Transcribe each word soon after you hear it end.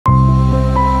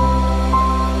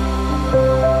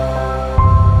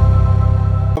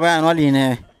baya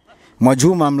nwaline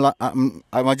majuma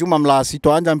mla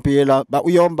sito anja mpira ba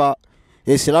uyomba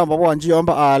Islam babo anji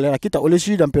yomba ale akita ule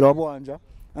shida mpira babo anja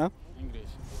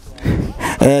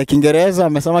Kiingereza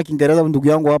amesema Kiingereza ndugu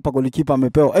yangu hapa goalkeeper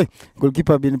amepewa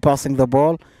goalkeeper been passing the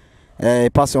ball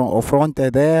pass on front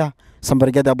there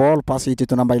somebody get the ball pass it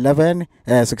to number 11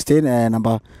 16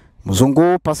 number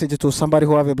Muzungu pass it to somebody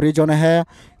who have a bridge on a hair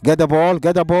get the ball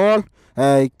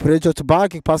bridge it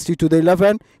back pass it to the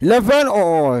 11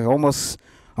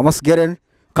 almost getting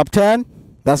captain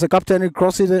that's the captain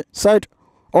crosses the side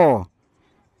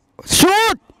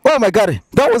shoot oh my god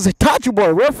that was a touch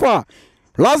ball refa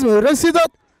lazima you see that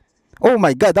oh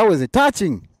my god that was a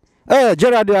touching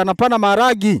Gerard anapana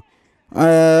maragi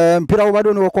mpira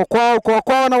bado ni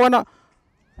kwao na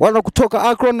wana kutoka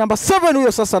Akron number 7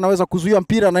 huyo sasa anaweza kuzuia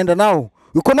mpira anaenda nao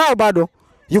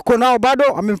yuko nao bado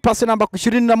amempasi namba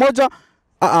 21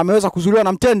 ameweza kuzuiliwa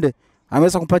na Mtende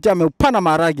ameweza kumpatia ameupana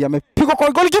maragi amepigwa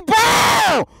kwa goalkeeper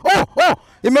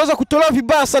imeweza kutolewa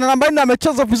vibaya sana namba 4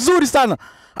 amecheza vizuri sana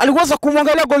aliweza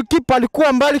kumwangalia goalkeeper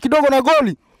alikuwa mbali kidogo na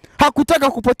goli hakutaka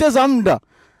kupoteza muda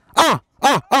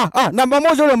namba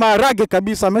 1 yule marage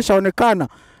kabisa ameshaonekana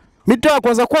mitaa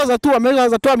kwanza tu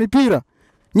ameanza toa mipira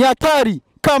ni hatari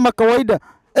kama kawaida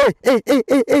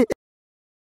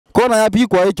kona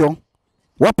yapikwa hicho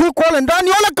wapikwa wale ndani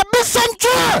wala kabisa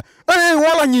mchwe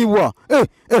wala nyibwa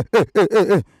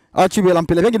achibela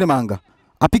mpele vingine manga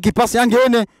apiki pasi yange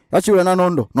ene achibela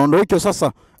na nondo hicho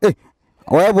sasa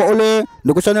wabo ole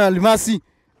ndokushana limasi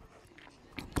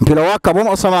mpira waka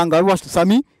bomo samanga wa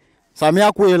sami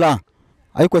akwela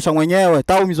aikwesha mwenyewe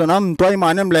tau mizona mtu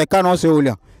aimane mlekano ose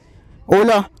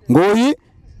ola ngoi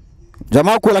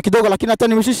jamaa kula kidogo lakini hata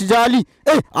nimeshishi jali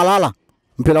alala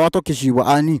mpira watoke shiwa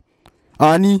ani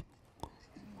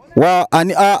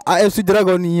AFC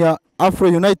Dragon ya Afro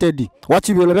United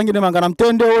wachi vile wengine mangana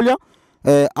Mtende olia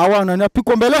awana na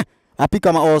piko mbele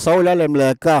apika maosa olia ale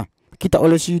mleka kita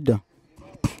ole shida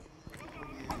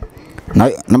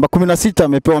na namba 16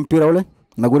 amepewa mpira ule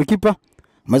na goalkeeper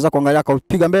ameweza kuangalia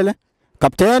kaupiga mbele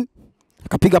captain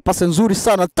akapiga pasi nzuri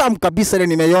sana tamu kabisa ile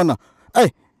nimeiona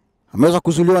ameweza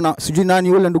kuzuliwa na sijui nani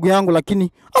yule ndugu yangu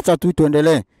lakini acha tu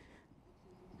tuendelee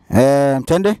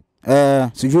Mtende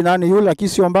sijui nani yule lakini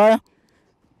sio mbaya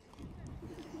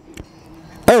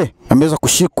ameweza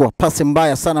kushikwa pasi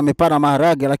mbaya sana amepana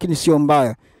maharage lakini sio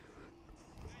mbaya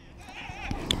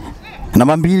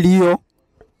namba 2 hiyo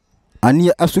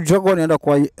Ania Afro Dragon anaenda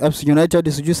kwa FC United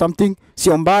sijui something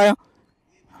sio mbaya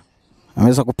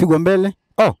ameweza kupigwa mbele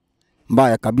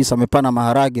mbaya kabisa amepana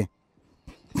maharage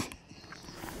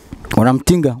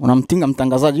unamtinga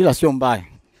mtangazaji ila sio mbaya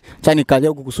chani kaja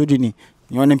huko kusudi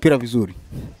nione mpira vizuri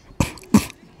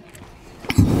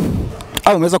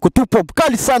ameweza kutupa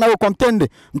kali sana huko kwa Mtende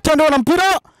wana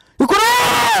mpira yuko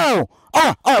nao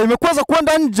imekwaza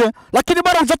kuenda nje lakini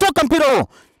bado hujatoka mpira huo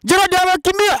Gerard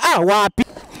amekimbia wapi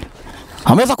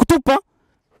ameweza kutupa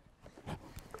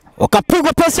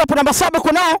wakapigwa pasi hapo namba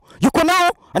 7 yuko nao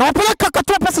anawapeleka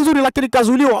katoa pasi nzuri lakini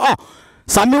kazuliwa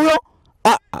Sami huyo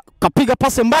kapiga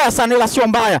pasi mbaya sana ila sio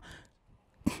mbaya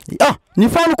ni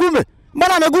faulu kumbe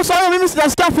mbona amegusa huyo mimi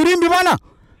sijasikia firimbi bwana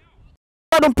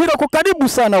bado mpira uko karibu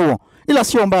sana huo ila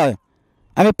sio mbaya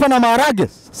amepana maharage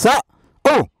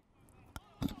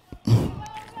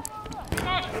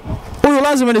huyo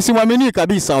lazima nisimwamini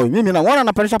kabisa huyo mimi naona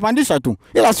anapandisha tu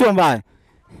ila sio mbaya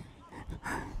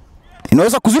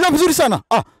inaweza kuzuia vizuri sana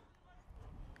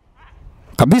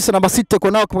kabisa namba 6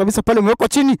 iko nao kabisa pale umewekwa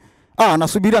chini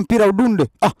anasubiria mpira udunde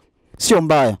sio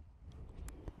mbaya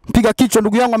piga kichwa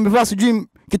ndugu yangu amevaa sijui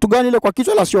kitu gani ile kwa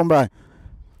kichwa la sio mbaya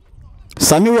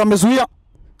Sami huyo amezuia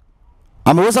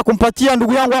ameweza kumpatia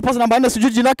ndugu yangu hapa namba 4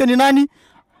 sijui jina lake ni nani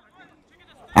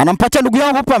anampatia ndugu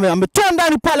yangu hapa ametoa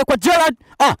ndani pale kwa Gerard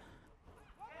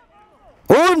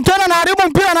tena anaharibu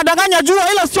mpira anadanganya juu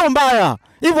ila sio mbaya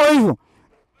hivyo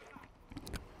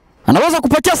anaweza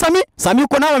kupatia Sami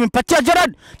uko nao amempatia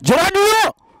Gerard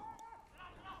huyo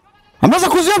ameweza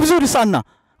kuzuia vizuri sana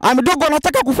amedogo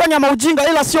anataka kufanya maujinga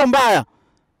ila sio mbaya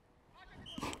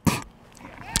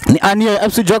ni Ania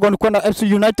FC Dragon kwenda FC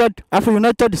United Afro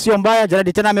United sio mbaya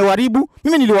Gerard tena amewaribu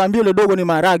mimi niliwaambia yule dogo ni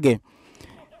marage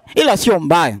ila sio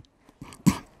mbaya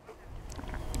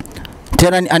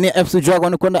tena ni Ania FC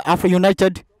Dragon kwenda Afro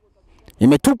United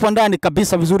imetupwa ndani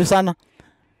kabisa vizuri sana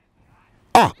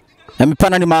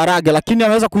amepana ni maharage lakini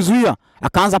ameweza kuzuia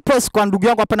akaanza press kwa ndugu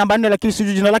yangu hapa namba 4 lakini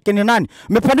sijui jina lake ni nani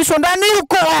amepandishwa ndani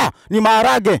huko ni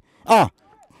maharage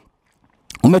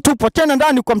umetupwa tena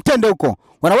ndani kwa Mtende huko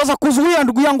wanaweza kuzuia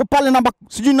ndugu yangu pale namba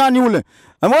sijui nani yule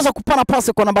ameweza kupana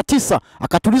pasi kwa namba 9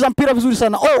 akatuliza mpira vizuri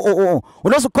sana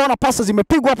unaweza kuona pasi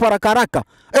zimepigwa hapo haraka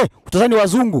utazani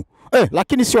wazungu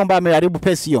lakini sio mbaya, ameharibu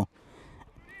pesi hiyo.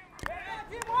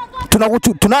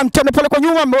 Tuna mtende pale kwa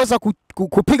nyuma ameweza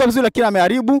kupiga vizuri lakini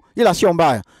ameharibu, ila sio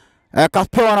mbaya.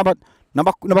 Kapewa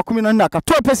namba 14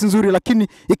 akatoa pesi nzuri lakini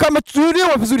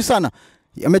ikametuliwa vizuri sana.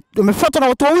 Amefuata na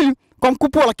watu wawili kwa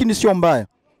mkupo lakini sio mbaya.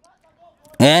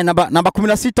 Namba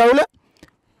 16 yule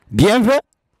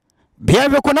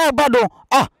Bienve kuna bado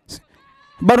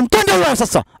mtende huyo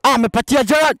sasa. Amepatia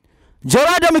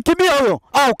Gerard amekimbia huyo.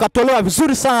 Ukatolewa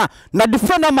vizuri sana na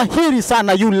defender mahiri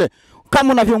sana yule.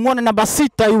 Kama unavyomuona namba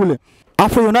 6 yule.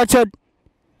 Afro United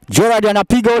Gerard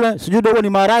anapiga yule, sijui dogo ni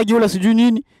maharage yule sijui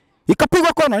nini.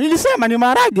 Ikapigwa kona. Nilisema ni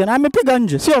maharage na amepiga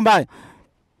nje, sio mbaya.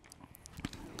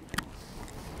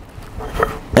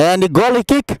 Ni goal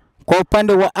kick kwa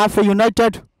upande wa Afro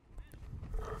United.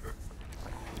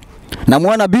 Na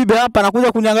muona bibi hapa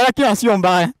anakuja kuniangalia kila sio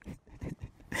mbaya.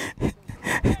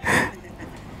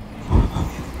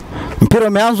 Mpira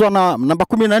umeanzwa na namba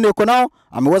 14 yuko nao,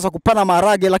 ameweza kupana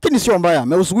maharage lakini sio mbaya.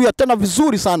 Ameuzuia tena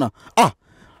vizuri sana.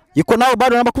 Yuko nao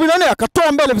bado namba 14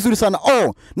 akatoa mbele vizuri sana.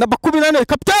 Namba 14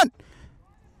 captain.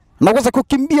 Anaweza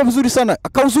kukimbia vizuri sana,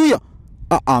 akauzuia.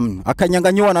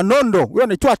 Akanyang'anywa na nondo. Huyo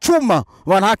anaitwa chuma.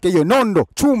 Maana yake hiyo nondo,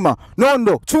 chuma,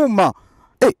 nondo, chuma.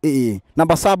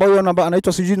 Namba 7 huyo namba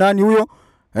anaitwa sijui nani huyo.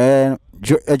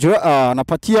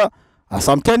 Anapatia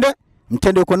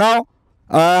Mtende yuko nao.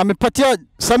 Amepatia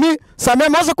Sami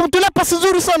ameweza kumtolea pasi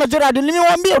nzuri sana Gerard.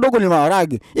 Niliwaambia dogo ni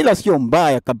maharage ila sio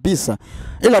mbaya kabisa.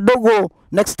 Ila dogo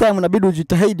next time inabidi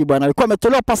ujitahidi bwana. Alikuwa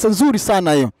ametolewa pasi nzuri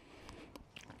sana hiyo.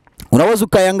 Unaweza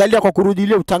ukaiangalia kwa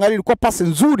kurudilia utaangalia ilikuwa pasi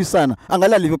nzuri sana.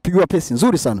 Angalia alivyopigwa pasi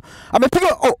nzuri sana.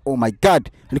 Amepiga oh my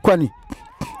god.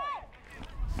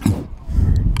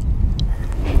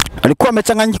 Alikuwa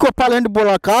amechanganyikiwa pale handball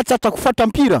akaacha hata kufuata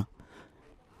mpira.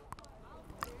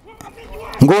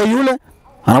 Ngoo yule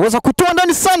anaweza kutoa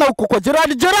ndani sana huko kwa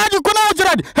Gerard kuna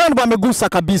Gerard. Handball amegusa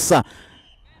kabisa.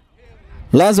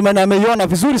 Lazima na ameiona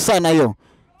vizuri sana hiyo.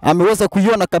 Ameweza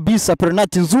kuiona kabisa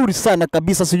penalty nzuri sana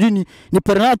kabisa. Sijui ni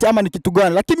penalty ama ni kitu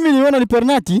gani. Lakini mimi niona ni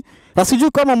penalty. Na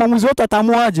sijui kama mwamuzi wote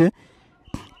ataamuaje.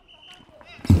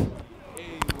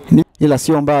 Ila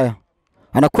sio mbaya.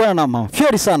 Anakuwa na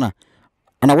mafieri sana.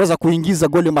 Anaweza kuingiza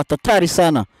goli matatari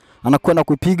sana. Anakwenda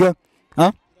kupiga.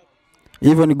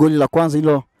 Hivyo ni goli la kwanza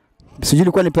hilo. Sijui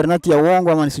ilikuwa ni penalty ya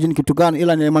uongo ama sijui ni kitu gani,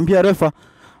 ila nilimwambia refa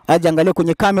aje angalie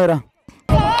kwenye kamera.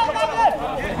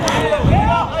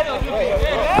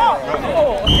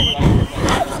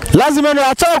 Lazima ni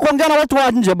acha kuongea na watu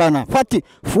wa nje bana.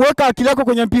 Fuweka akili yako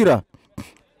kwenye mpira.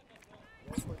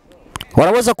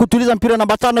 Wanaweza kutuliza mpira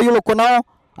namba 5 yule uko nao.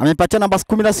 Amepatia namba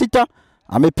 16.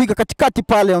 Amepiga katikati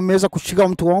pale, ameweza kushika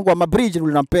mtu wangu wa Mabridge.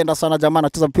 Ninampenda sana jamaa,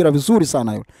 anacheza mpira vizuri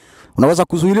sana yule. Unaweza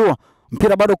kuzuiliwa.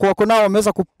 Mpira bado kwa nao,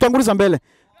 ameweza kutanguliza mbele.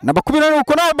 Namba 14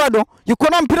 uko nao bado. Yuko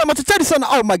na mpira machachari sana.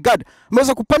 Oh my god.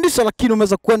 Ameweza kupandisha lakini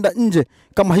umeweza kwenda nje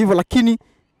kama hivyo lakini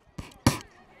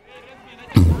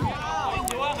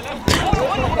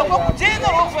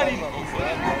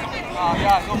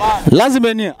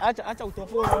lazima ni acha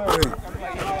utafua wewe.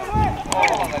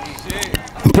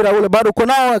 Mpira ule bado uko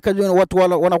nao, watu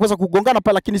wanaweza kugongana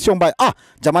pale lakini sio mbaya.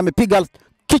 Jamaa amepiga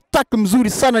kick mzuri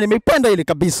sana, nimeipenda ile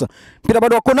kabisa. Mpira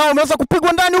bado wako nao, ameweza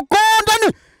kupigwa ndani uko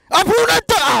ndani.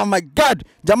 Oh my god.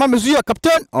 Jamaa amezuia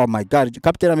captain. Oh my god.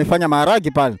 Captain amefanya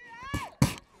maharagi pale.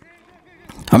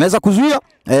 Ameweza kuzuia.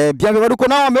 Bienve bado uko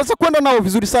nao, ameweza kwenda nao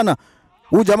vizuri sana.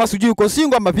 Huyu jamaa sijui uko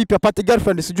single ama vipi apate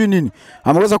girlfriend sijui nini.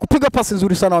 Ameweza kupiga pasi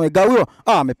nzuri sana, amegawiwa.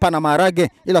 Amepana maharage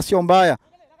ila sio mbaya.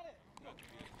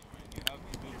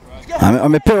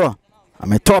 Amepewa.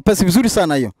 Ametoa pesi vizuri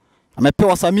sana hiyo.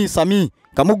 Amepewa Sami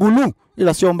Kamugulu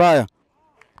ila sio mbaya.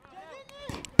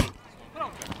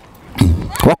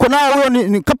 Wako nao, huyo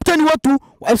ni kapteni wetu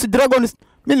wa FC Dragons.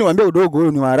 Mimi niwaambia udogo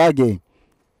huyo ni maharage.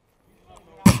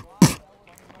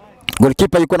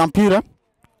 Goalkeeper yuko na mpira.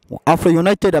 Afro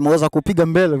United ameweza kupiga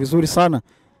mbele vizuri sana.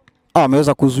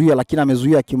 Ameweza kuzuia lakini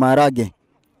amezuia kimaharage.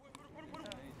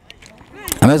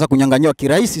 Ameweza kunyang'anywa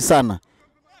kirahisi sana.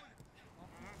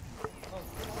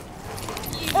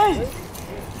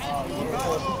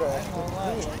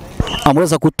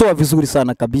 Ameweza kutoa vizuri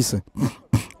sana kabisa.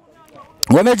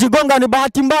 Wamejigonga, ni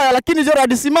bahati mbaya lakini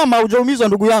Gerard simama, hujaumizwa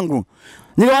ndugu yangu.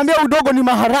 Niliwaambia udogo ni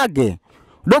maharage.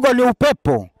 Dogo ni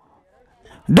upepo.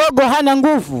 Dogo hana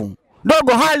nguvu.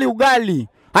 Dogo hali ugali.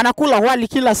 Anakula wali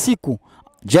kila siku.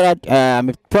 Gerard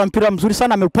amepewa mpira mzuri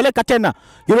sana, ameupeleka tena.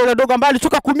 Yule dogo ambaye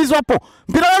alitoka kuumizwa hapo.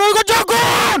 Mpira uko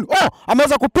jogon.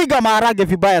 Ameweza kupiga maharage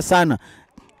vibaya sana.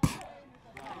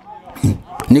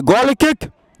 Ni goal kick.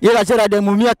 Ila Gerard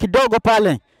amumia kidogo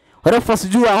pale. Refa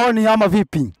sijui aoni ama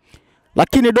vipi.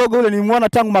 lakini dogo yule nilimwona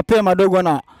tangu mapema, dogo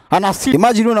ana asili.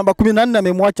 Imagine yule namba 14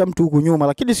 amemwacha mtu huku nyuma,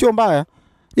 lakini sio mbaya.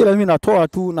 Ila mimi natoa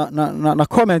tu na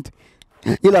comment.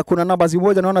 Ila kuna namba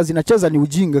zimoja naona zinacheza ni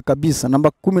ujinga kabisa.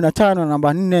 Namba 15 na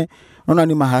namba 4 naona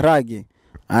ni maharage.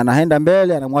 Anaenda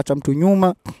mbele, anamwacha mtu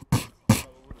nyuma.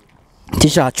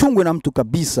 Kisha achungwe na mtu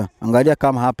kabisa. Angalia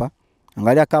kama hapa.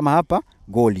 Angalia kama hapa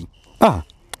goli.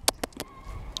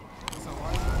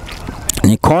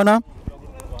 Ni kona.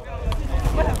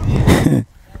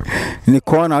 Ni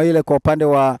kona ile kwa upande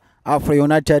wa Afro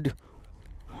United.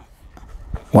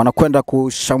 Wanakwenda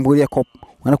kushambulia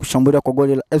kwa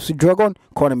goli la FC Dragon.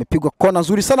 Kona imepigwa, kona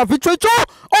nzuri sana, vichwa hicho.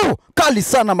 Kali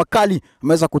sana makali.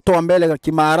 Ameweza kutoa mbele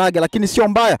kimaharage, lakini sio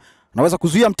mbaya. Anaweza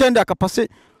kuzuia mtende akapasi.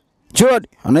 Gerard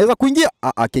anaweza kuingia.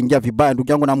 Akiingia vibaya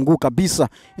ndugu yangu na mguu kabisa.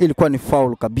 Ilikuwa ni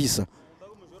foul kabisa.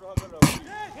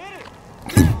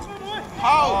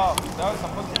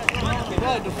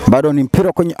 Bado ni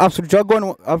mpira kwenye Afro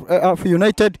Dragon, Afro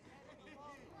United.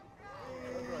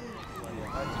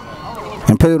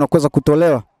 Mpira unakweza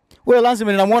kutolewa. Ule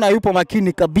lazima ninamuona yupo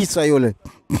makini kabisa yule.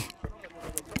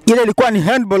 Ile ilikuwa ni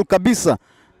handball kabisa.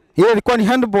 Ile ilikuwa ni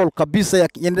handball kabisa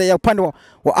ya upande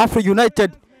wa Afro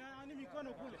United.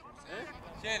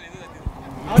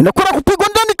 Inakuwa kupigwa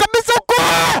ndani kabisa huko.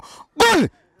 Gol!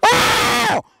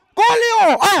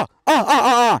 Goli!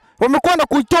 Wamekwenda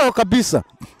kuitoa kabisa.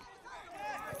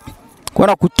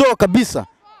 Kwenda kutoa kabisa.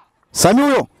 Sami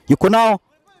huyo yuko nao.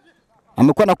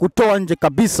 Amekwenda kutoa nje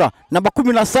kabisa. Namba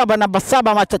 17, namba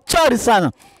 7 machachari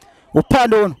sana.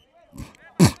 Upande huo.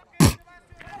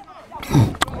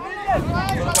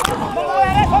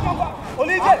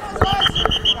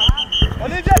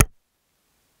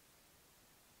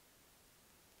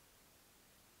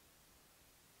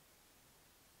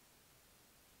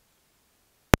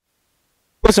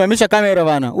 Usimamisha kamera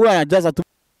bana. Huyu anajaza tu.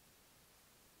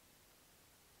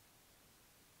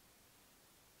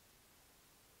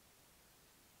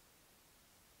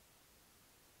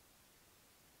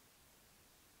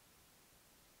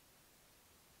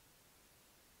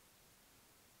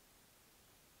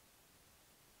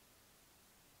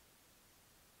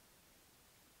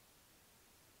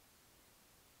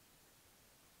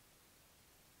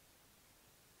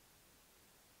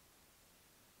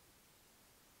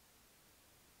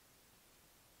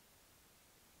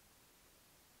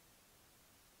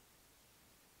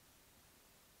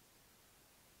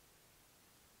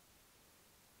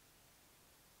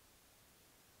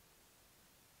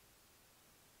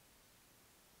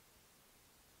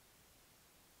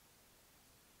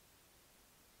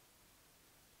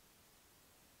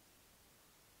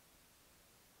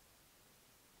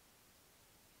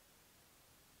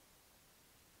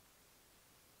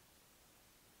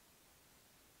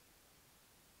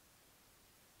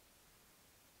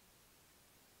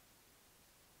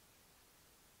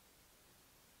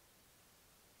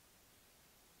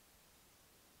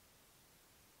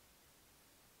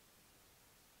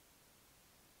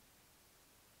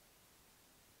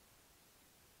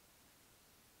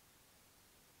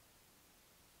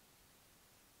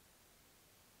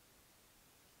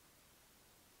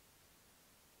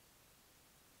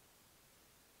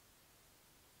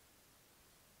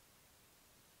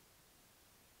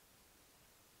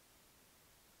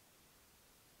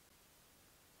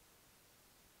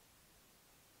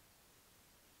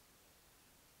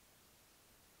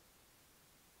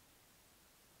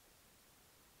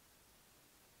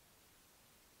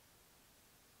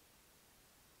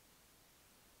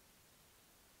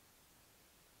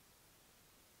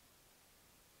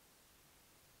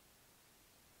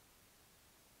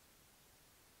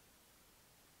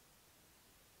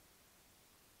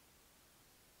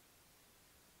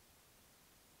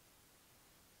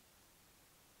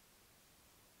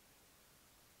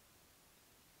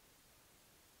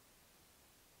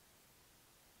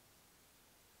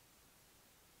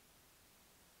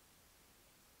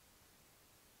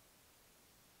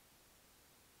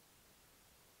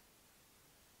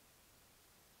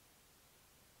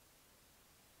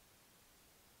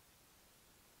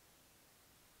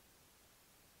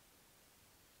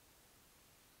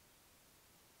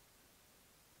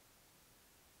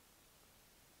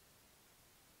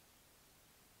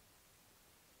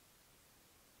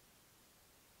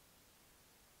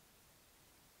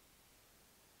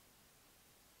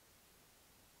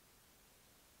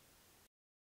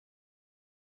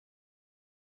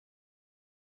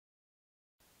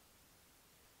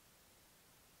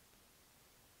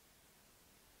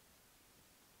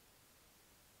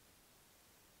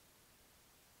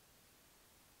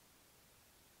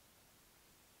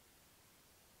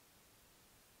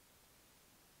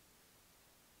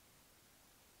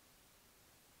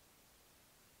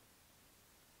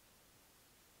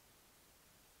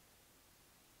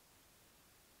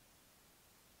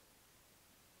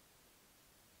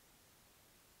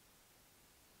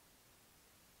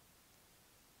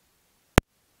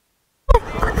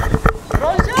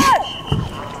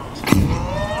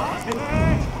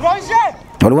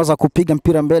 Waliweza kupiga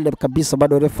mpira mbele kabisa,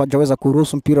 bado refa hajaweza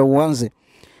kuruhusu mpira uanze.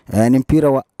 Ni mpira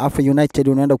wa Afro United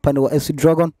unaenda upande wa FC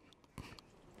Dragon.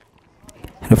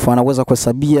 Refa anaweza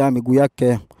kuhesabia miguu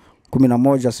yake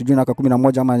 11, sijui naka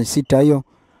 11 ama ni 6 hiyo.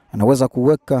 Anaweza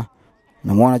kuweka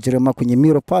na muona Jeremiah kwenye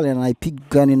miro pale,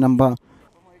 anaipiga ni namba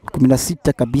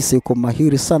 16 kabisa, yuko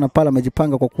mahiri sana pale,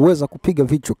 amejipanga kwa kuweza kupiga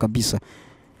vichwa kabisa.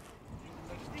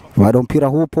 Bado mpira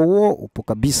upo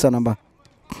kabisa, namba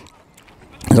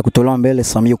za kutolewa mbele.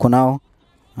 Sami yuko nao,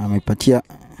 amepatia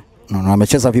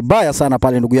amecheza vibaya sana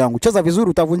pale ndugu yangu. Cheza vizuri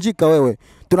utavunjika wewe.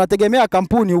 Tunategemea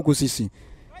kampuni huku sisi.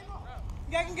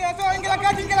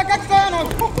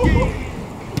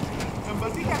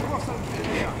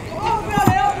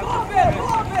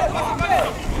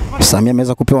 Sami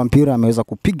ameweza kupewa mpira, ameweza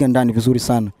kupiga ndani vizuri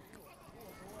sana.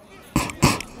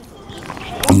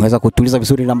 Ameweza kutuliza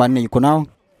vizuri, namba 4 yuko nao.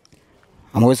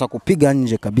 Ameweza kupiga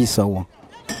nje kabisa huo.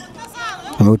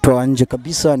 Ameutoa nje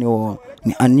kabisa,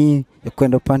 ni ani ya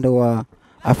kwenda upande wa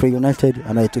Afro United,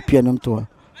 anaitupia ni mtu wa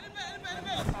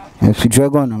FC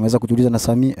Dragon. Ameweza kutuliza na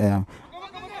Sami.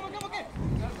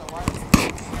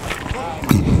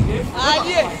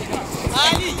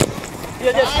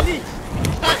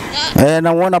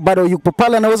 Naona bado yupo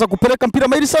pale, anaweza kupeleka mpira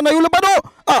mahiri sana yule bado.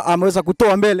 Ameweza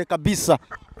kutoa mbele kabisa.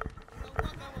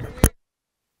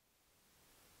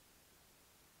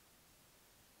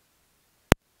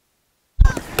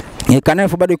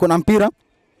 Kanefu bado yuko na mpira.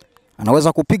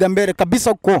 Anaweza kupiga mbele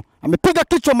kabisa huko. Amepiga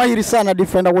kichwa mahiri sana,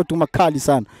 defender wote makali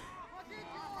sana.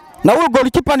 Na huyo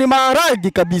goalkeeper ni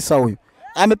maharagi kabisa huyo.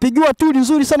 Amepigiwa tu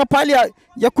nzuri sana pale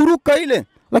ya kuruka ile.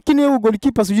 Lakini huyo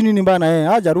goalkeeper sijui nini mbaya na yeye,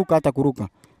 hajaruka hata kuruka.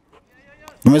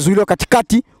 Imezuiliwa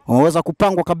katikati, wameweza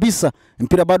kupangwa kabisa.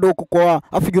 Mpira bado huko kwa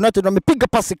Afro United, amepiga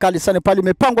pasi kali sana pale,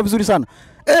 imepangwa vizuri sana.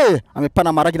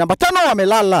 Amepana maragi namba 5,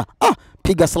 amelala.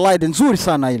 Piga slide nzuri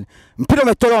sana ile. Mpira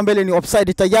umetolewa mbele, ni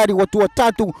offside tayari, watu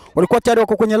watatu walikuwa tayari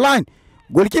wako kwenye line.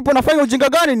 Goalkeeper unafanya ujinga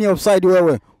gani? Ni offside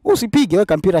wewe. Usipige,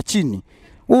 weka mpira chini.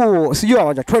 Sijui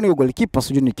hawajatoni goalkeeper,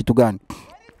 sijui ni kitu gani.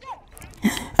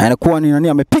 Anakuwa ni nani,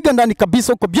 amepiga ndani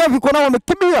kabisa huko. Biavi uko nao,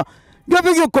 amekimbia.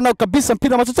 Biavi uko nao kabisa,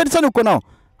 mpira matata sana uko nao.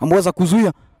 Ameweza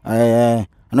kuzuia.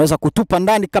 Anaweza kutupa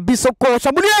ndani kabisa huko.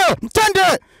 Shambulia!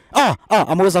 Mtende!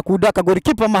 Ameweza kudaka,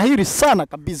 goalkeeper mahiri sana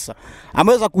kabisa.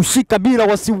 Ameweza kushika bila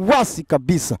wasiwasi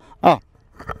kabisa.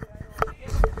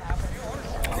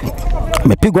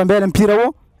 Amepigwa mbele mpira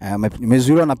huo.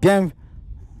 Imezuiliwa na Biavi.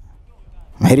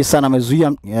 Mahiri sana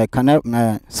amezuia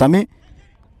Sami.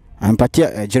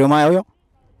 Amepatia Jeremiah huyo.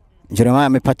 Jeremiah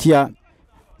amepatia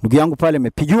ndugu yangu pale,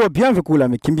 amepigiwa Bienve kula,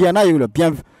 amekimbia naye yule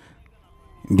Bienve.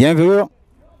 Bienve huyo.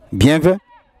 Bienve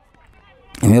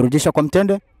amerudisha kwa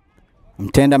Mtende.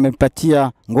 Mtende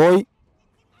amempatia Ngoi.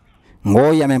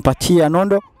 Ngoi amempatia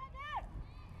Nondo.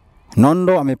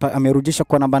 Nondo amerudisha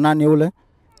kwa namba 8 yule.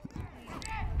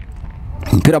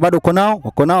 Mpira bado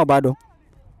wako nao bado.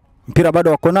 Mpira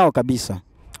bado wako nao kabisa.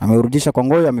 Amerudisha kwa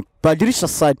Ngoi, amebadilisha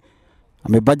side.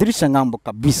 Amebadilisha ngambo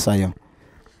kabisa hiyo.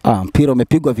 Mpira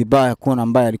umepigwa vibaya, kuna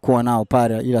ambaye alikuwa nao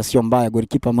pale, ila sio mbaya.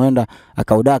 Goalkeeper ameenda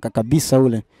akaudaka kabisa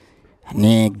ule.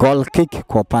 Ni goal kick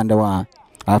kwa upande wa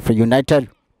Afro United.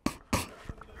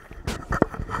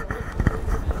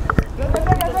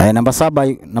 Namba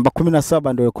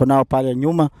 17 ndio yuko nao pale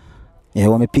nyuma.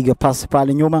 Wamepiga pasi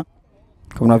pale nyuma.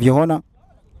 Kama unavyoona,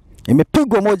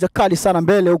 imepigwa moja kali sana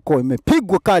mbele huko,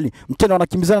 imepigwa kali. Mtendo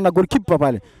anakimbizana na goalkeeper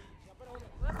pale.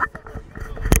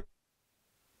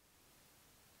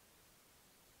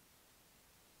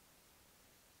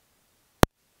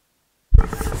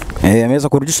 Ameweza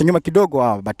kurudisha nyuma kidogo,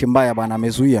 bahati mbaya bwana,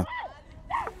 amezuia.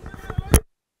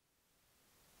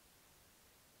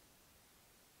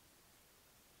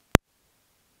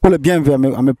 Kule Bienve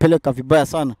amepeleka vibaya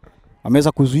sana.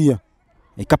 Ameweza kuzuia.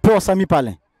 Ikapewa Sami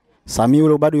pale. Sami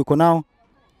yule bado yuko nao.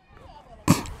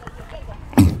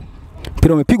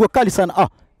 Mpira umepigwa kali sana.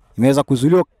 Imeweza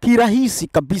kuzuiliwa kirahisi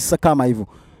kabisa kama hivyo.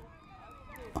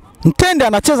 Mtende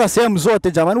anacheza sehemu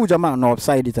zote jamani, huyu jamaa no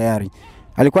offside tayari.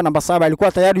 Alikuwa namba 7,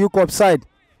 alikuwa tayari yuko offside.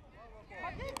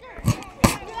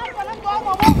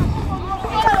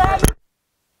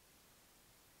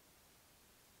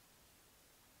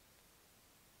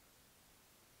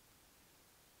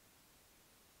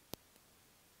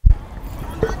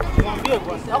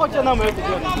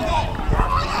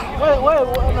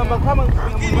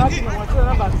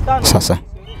 Sasa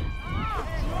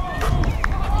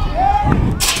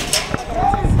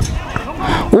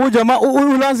huyu jamaa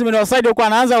huyu lazima ni offside, huko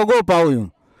anaanza ogopa huyu.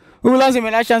 Huyu lazima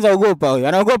anaanza ogopa huyu.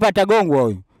 Anaogopa atagongwa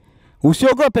huyu.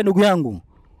 Usiogope ndugu yangu.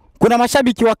 Kuna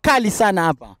mashabiki wakali sana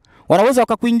hapa. Wanaweza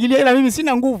wakakuingilia, ila mimi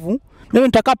sina nguvu. Mimi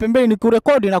nitakaa pembeni ni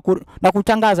kurekodi na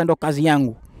kutangaza, ndo kazi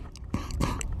yangu.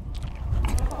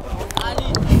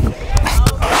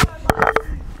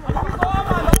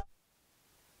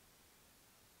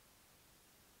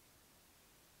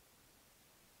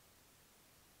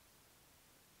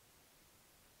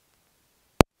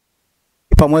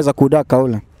 Kipa mweza kudaka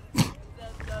ule.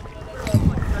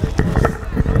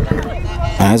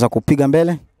 Anaweza kupiga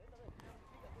mbele.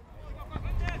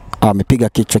 Amepiga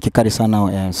kichwa kikali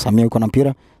sana. Samia yuko na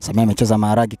mpira. Samia amecheza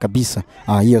maharagi kabisa.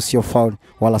 Hiyo sio foul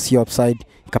wala sio offside.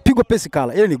 Ikapigwa pesi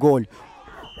kala. Ile ni goal.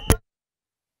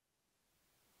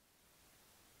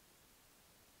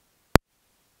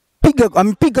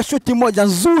 Amepiga shoti moja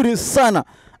nzuri sana.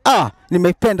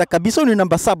 Nimependa kabisa. Ni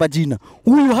namba 7 jina.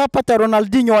 Huyu hapa hata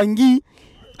Ronaldinho haingii,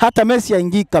 hata Messi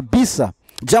haingii kabisa.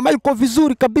 Jamaa yuko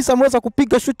vizuri kabisa, ameweza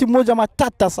kupiga shoti moja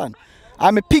matata sana.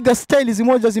 Amepiga style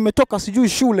zimoja zimetoka sijui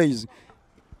shule hizi.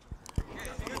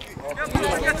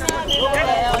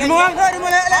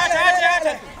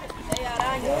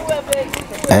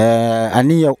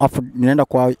 Ania Afro ninaenda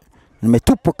kwa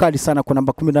nimetupo kali sana kwa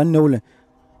namba 14 ule.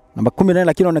 Namba 14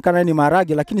 lakini inaonekana ni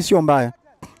maharage lakini sio mbaya.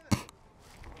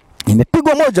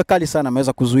 Imepigwa moja kali sana,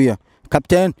 ameweza kuzuia.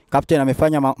 Captain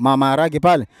amefanya maharage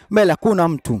pale. Mbele hakuna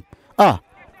mtu.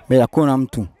 Mbele hakuna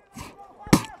mtu.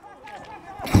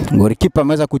 Golikipa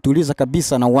ameweza kutuliza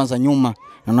kabisa na uanza nyuma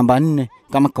na namba 4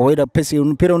 kama kawaida, pesi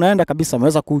mpira unaenda kabisa,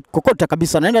 ameweza kukokota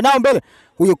kabisa, naenda nao mbele.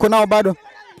 Huyo yuko nao bado.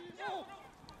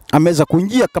 Ameweza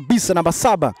kuingia kabisa namba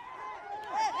 7.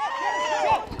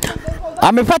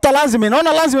 Amefuata lazima,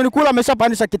 naona lazima ni kula,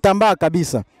 ameshapandisha kitambaa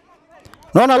kabisa.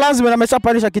 Naona lazima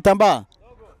ameshapandisha kitambaa.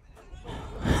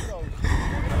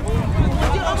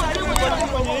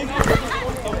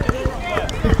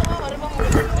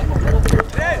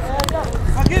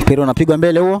 Mpira unapigwa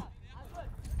mbele huo.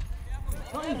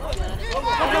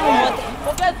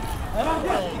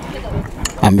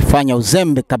 Amefanya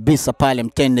uzembe kabisa pale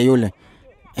mtende yule.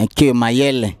 Kio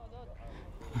Mayele.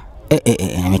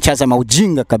 Amecheza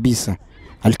maujinga kabisa.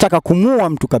 Alitaka kumua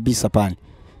mtu kabisa pale.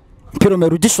 Mpira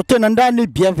umerudishwa tena ndani.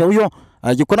 Bienve huyo.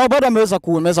 Yuko nao bado,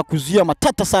 ameweza kuzuia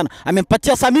matata sana.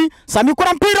 Amempatia Sami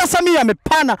kuna mpira, Sami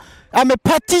amepana.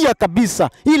 Amepatia kabisa.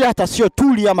 Ile hata sio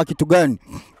tuli ama kitu gani.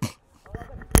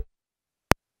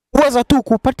 Uweza tu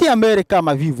kupatia mbele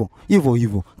kama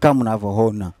hivyo kama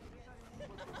unavyoona.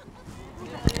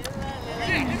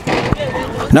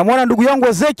 Namuona ndugu yangu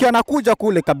Ezekio anakuja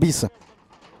kule kabisa.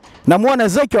 Namuona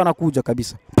Ezekio anakuja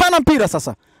kabisa. Pana mpira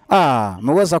sasa.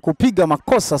 Ameweza kupiga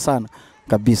makosa sana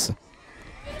kabisa.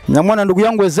 Namuona ndugu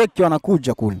yangu Ezekio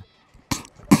anakuja kule.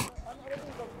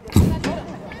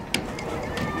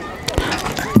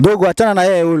 Dogo achana na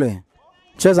yeye ule.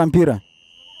 Cheza mpira.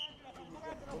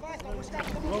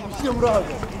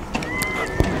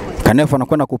 Kanefu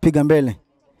anakwenda kupiga mbele.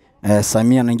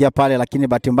 Samia anaingia pale lakini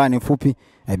bahati mbaya ni mfupi.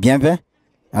 Bienve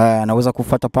anaweza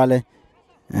kufuata pale.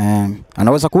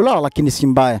 Anaweza kulala lakini si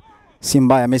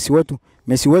mbaya.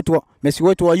 Messi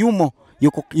wetu wa yumo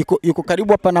yuko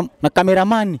karibu hapa na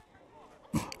kameramani.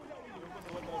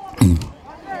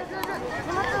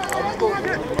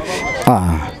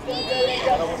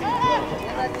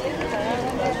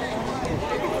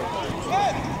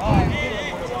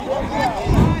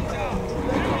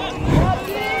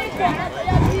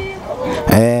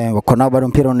 Wako nao bado,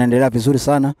 mpira unaendelea vizuri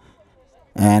sana.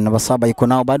 Namba 7 yuko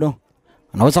nao bado.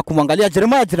 Anaweza kumwangalia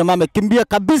Jeremiah amekimbia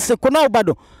kabisa, yuko nao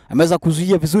bado. Ameweza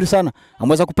kuzuia vizuri sana.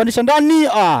 Ameweza kupandisha ndani.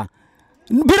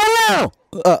 Mpira leo.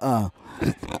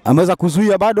 Ameweza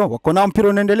kuzuia bado. Wako nao, mpira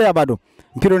unaendelea bado.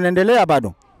 Mpira unaendelea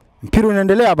bado. Mpira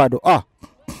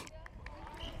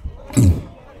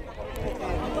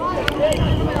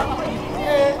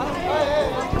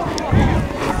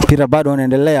bado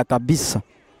unaendelea kabisa.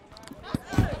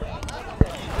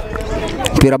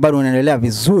 Mpira bado unaendelea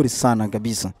vizuri sana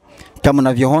kabisa. Kama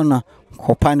unavyoona kwa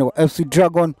upande wa FC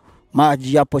Dragon,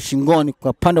 maji yapo shingoni.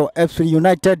 Kwa upande wa FC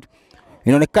United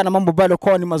inaonekana mambo bado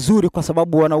kwa ni mazuri kwa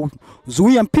sababu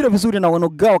wanazuia mpira vizuri na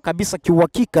wanogawa kabisa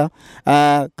kiuhakika.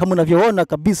 Kama unavyoona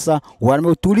kabisa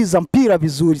wameutuliza mpira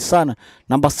vizuri sana.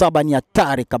 Namba 7 ni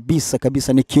hatari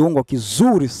kabisa, ni kiungo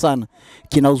kizuri sana.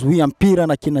 Kinauzuia mpira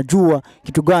na kinajua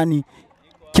kitu gani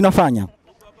kinafanya.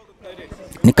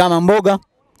 Ni kama mboga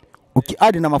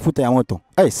ukiadi na mafuta ya moto.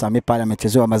 Sami pale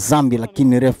amechezewa mazambi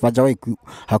lakini refa hajawahi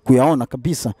hakuyaona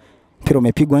kabisa. Mpira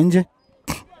umepigwa nje.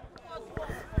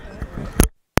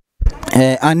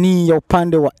 Ani ya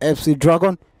upande wa FC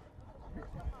Dragon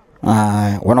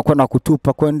wanakwenda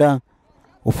kutupa kwenda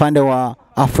upande wa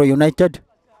Afro United.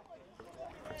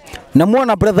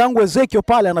 Namuona brother yangu Ezekio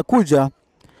pale anakuja.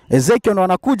 Ezekio ndo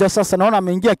anakuja sasa, naona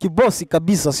ameingia kibosi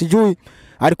kabisa. Sijui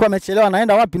alikuwa amechelewa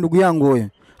anaenda wapi ndugu yangu huyo.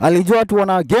 Alijua watu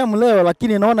wana game leo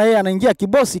lakini naona yeye anaingia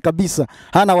kibosi kabisa.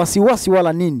 Hana wasiwasi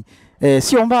wala nini.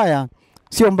 Sio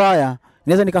mbaya.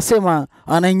 Naweza nikasema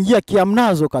anaingia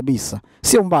kiamnazo kabisa.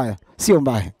 Sio mbaya.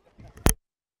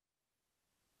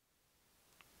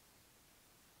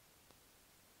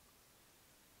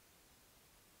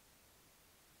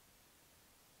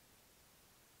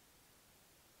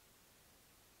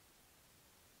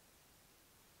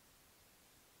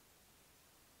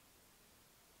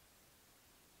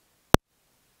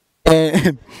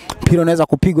 mpira unaweza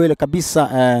kupigwa ile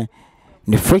kabisa.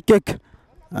 Ni free kick.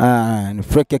 Ni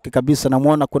free kick kabisa.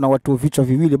 Namuona kuna watu vichwa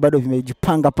viwili bado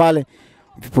vimejipanga pale,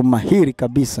 vipo mahiri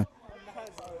kabisa.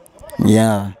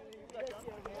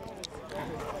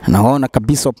 Naona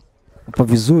kabisa upo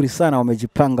vizuri sana,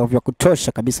 wamejipanga vya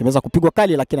kutosha kabisa. Ameweza kupigwa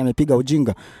kali lakini amepiga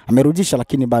ujinga. Amerudisha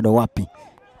lakini bado wapi.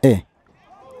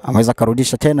 Ameweza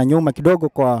karudisha tena nyuma kidogo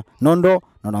kwa Nondo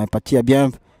na amepatia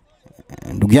bien.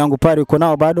 Ndugu yangu pale yuko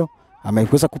nao bado.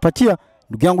 Ameweza kupatia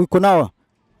ndugu yangu yuko nao.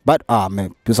 Bado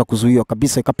ameweza kuzuiwa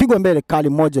kabisa. Ikapigwa mbele kali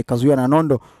moja ikazuiwa na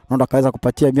Nondo. Nondo akaweza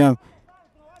kupatia bien.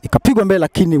 Ikapigwa mbele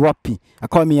lakini wapi.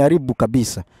 Akawa ameharibu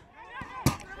kabisa.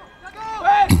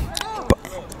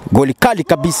 Goli kali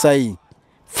kabisa hii.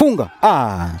 Funga.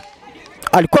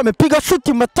 Alikuwa amepiga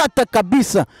shuti matata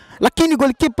kabisa. Lakini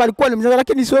golikipa alikuwa ni mjanja,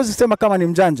 lakini siwezi sema kama ni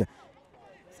mjanja.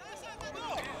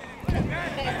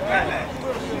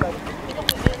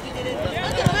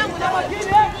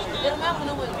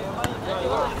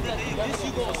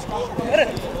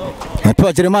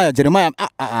 Amepewa Jeremiah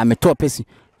ametoa pesi.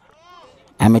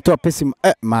 Ametoa pesi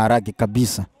maharagi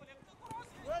kabisa.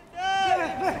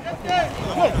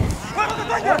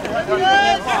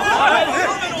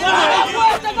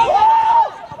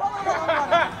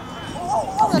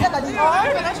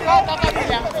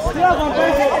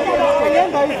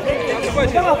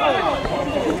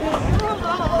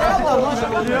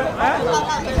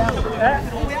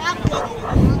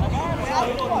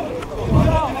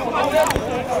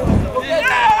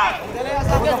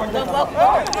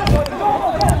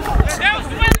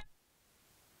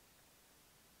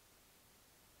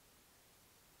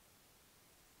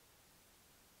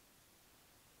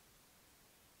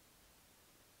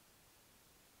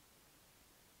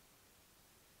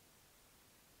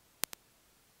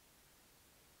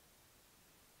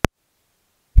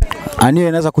 Aniwe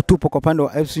inaweza kutupwa kwa upande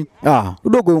wa FC.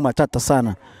 Udogo huyu matata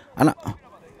sana.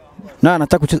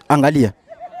 Anataka kucheza, angalia.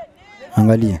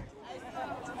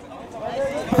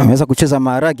 Ameweza kucheza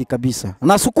maharagi kabisa.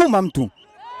 Anasukuma mtu.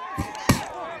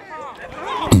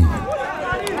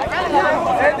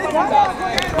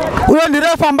 Huyo ni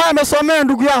refa ambaye amesomea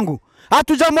ndugu yangu.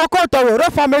 Hatujamwokota wewe,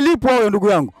 refa amelipwa wewe ndugu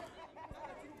yangu.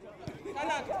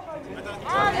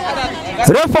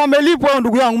 Refa amelipwa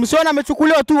ndugu yangu. Msione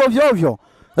amechukuliwa tu ovyo ovyo.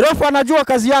 Refa anajua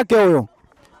kazi yake huyo.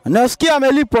 Nasikia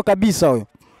amelipwa kabisa huyo.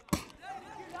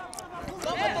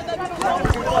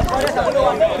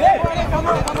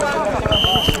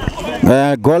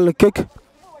 Goal kick.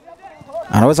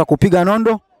 Anaweza kupiga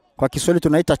Nondo, kwa Kiswahili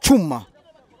tunaita chuma.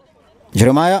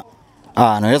 Jeremiah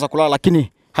anaweza kulala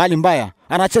lakini hali mbaya.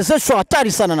 Anachezeshwa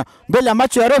hatari sana na mbele ya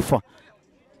macho ya refa.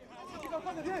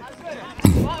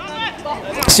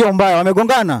 Sio mbaya,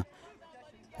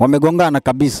 wamegongana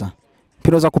kabisa.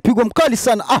 Mpira za kupigwa mkali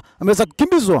sana. Ameweza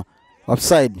kukimbizwa.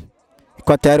 Offside.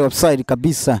 Iko tayari offside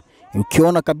kabisa.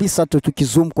 Ukiona kabisa tu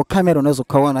tukizoom kwa kamera unaweza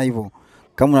kaona hivyo.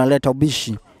 Kama unaleta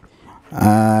ubishi.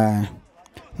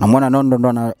 Namuona Nondo ndo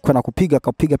anakwenda kupiga,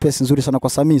 akapiga pesi nzuri sana kwa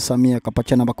Samia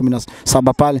akapatia namba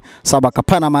 17 pale. 7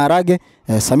 akapana maharage.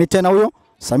 Samia tena huyo.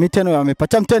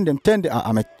 Amepatia mtende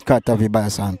amekata vibaya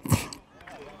sana.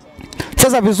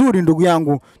 Cheza vizuri ndugu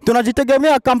yangu.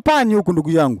 Tunajitegemea kampani huku ndugu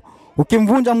yangu.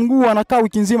 Ukimvunja mguu anakaa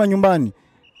wiki nzima nyumbani.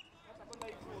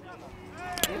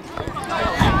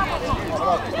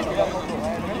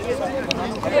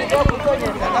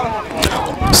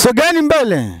 Sogeni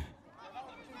mbele.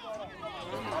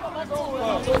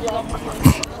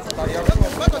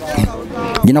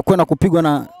 Inakwenda kupigwa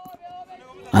na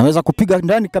ameweza kupiga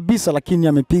ndani kabisa lakini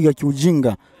amepiga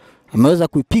kiujinga. Ameweza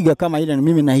kuipiga kama ile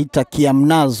mimi naita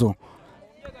kiamnazo.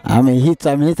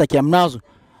 Ameita kiamnazo.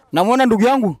 Namuona ndugu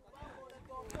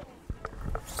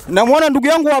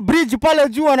yangu wa bridge pale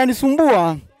juu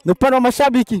ananisumbua. Ni upande wa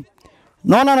mashabiki.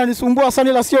 Naona ananisumbua sana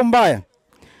ila sio mbaya.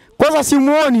 Kwanza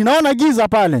simuoni, naona giza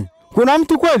pale. Kuna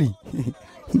mtu kweli?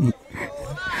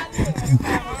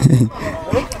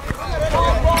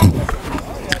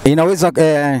 Inaweza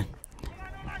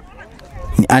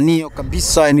anio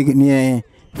kabisa ni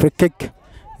free kick.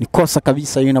 Ni kosa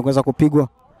kabisa hiyo inaweza kupigwa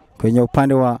kwenye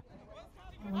upande wa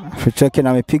free kick na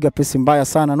amepiga pesi mbaya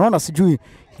sana. Naona sijui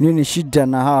nini shida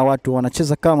na hawa watu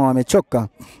wanacheza kama wamechoka.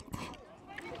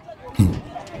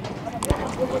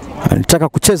 Alitaka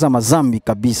kucheza mazambi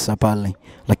kabisa pale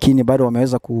lakini bado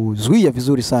wameweza kuzuia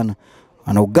vizuri sana.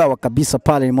 Anaugawa kabisa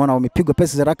pale, nimeona wamepigwa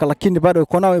pesi za haraka lakini bado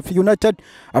yuko nao Afro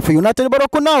United bado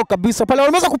yuko nao kabisa pale.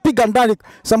 Wameweza kupiga ndani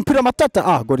mpira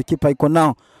matata. Goalkeeper yuko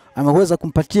nao. Ameweza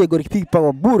kumpatia goalkeeper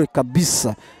wa bure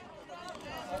kabisa.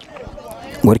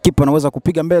 Goalkeeper anaweza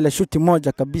kupiga mbele shuti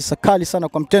moja kabisa kali sana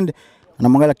kwa mtende.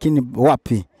 Anamwangalia lakini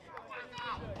wapi.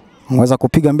 Mweza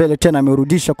kupiga mbele tena,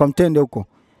 amerudisha kwa mtende huko.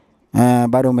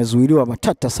 Bado umezuiliwa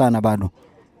matata sana bado.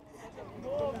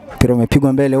 Mpira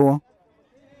umepigwa mbele huo.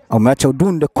 Umeacha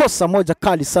udunde, kosa moja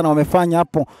kali sana wamefanya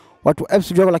hapo watu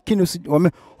FC Jogo, lakini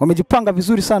wamejipanga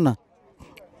vizuri sana.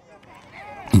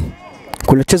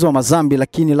 Kulichezwa mazambi,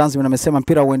 lakini lazima amesema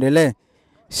mpira uendelee.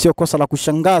 Sio kosa la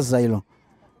kushangaza hilo.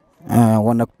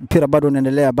 Wana mpira bado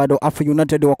unaendelea, bado Afro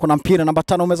United wako na mpira. Namba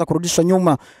 5 umeweza kurudisha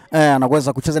nyuma,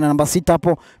 anaweza kucheza na namba 6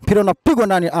 hapo. Mpira unapigwa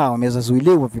ndani, wameweza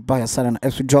zuiliwa vibaya sana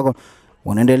na FC Jogo.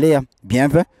 Wanaendelea.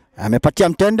 Bienve amepatia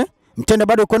mtende. Mtende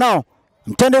bado uko nao.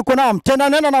 Mtende uko nao. Mtende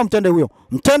anaenda nao mtende huyo.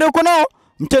 Mtende uko nao.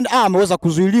 Mtende ameweza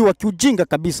kuzuiliwa kiujinga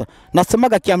kabisa.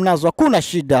 Nasemaga kiamnazo, hakuna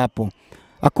shida hapo.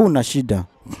 Hakuna shida.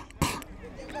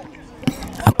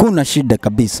 Hakuna shida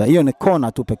kabisa. Hiyo ni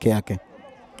kona tu peke yake.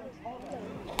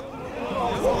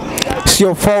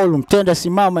 Sio foul. Mtende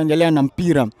simama, endelea na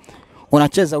mpira.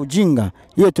 Unacheza ujinga.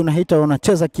 Hiyo tunaita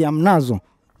unacheza kiamnazo.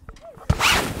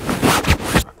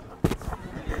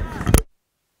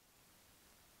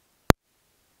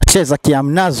 Cheza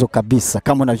kiamnazo kabisa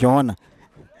kama unavyoona.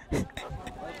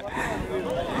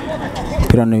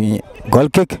 Mpira ni goal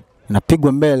kick,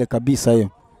 inapigwa mbele kabisa hiyo.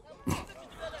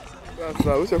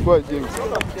 Sasa ushakuwa James.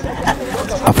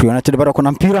 Afro United bado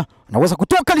kuna mpira, anaweza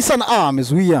kutoa kali sana.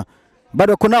 Amezuia.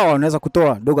 Bado kuna nao anaweza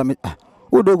kutoa. Dogo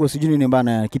huyu dogo sijui nini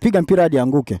bana, kipiga mpira hadi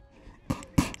anguke.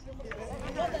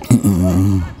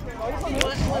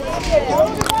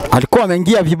 Alikuwa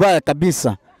ameingia vibaya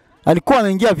kabisa. Alikuwa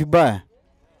ameingia vibaya.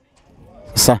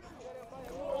 Sasa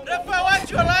refa,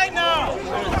 watch your line now.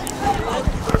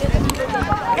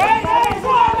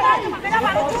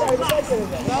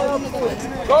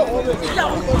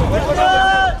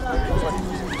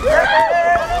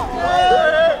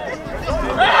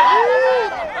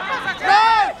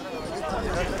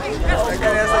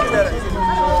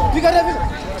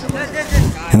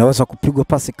 inaweza kupigwa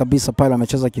pasi kabisa pale,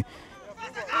 amecheza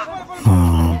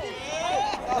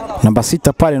namba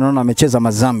 6 pale, naona amecheza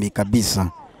mazambi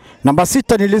kabisa. Namba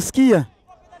 6 nilisikia.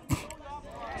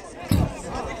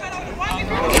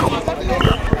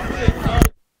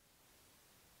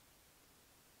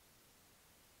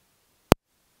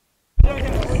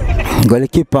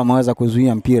 Golikipa ameweza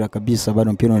kuzuia mpira kabisa,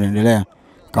 bado mpira unaendelea.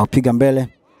 Kaupiga mbele.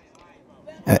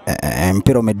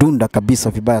 Mpira umedunda kabisa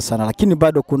vibaya sana, lakini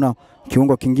bado kuna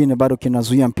kiungo kingine bado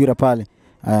kinazuia mpira pale.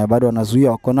 Bado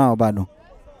wanazuia, wako nao bado.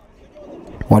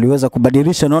 Waliweza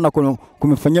kubadilisha, naona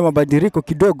kumefanyia mabadiliko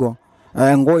kidogo.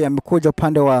 Ngoya amekuja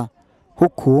upande wa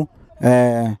huku.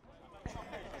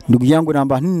 Ndugu yangu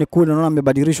namba 4 kule naona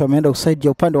amebadilishwa, ameenda uside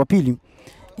ya upande wa pili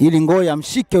ili Ngoya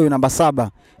amshike huyo namba 7.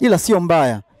 Ila sio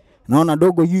mbaya. Naona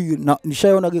dogo huyu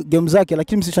nishaona game zake,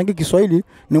 lakini msishangie Kiswahili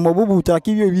ni mabubu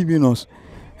utarakivyo hivi nos.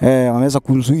 Wameweza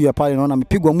kuzuia pale, naona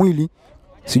amepigwa mwili.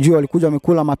 Sijui walikuja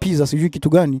wamekula mapiza, sijui kitu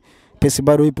gani. Pesi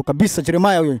bado ipo kabisa.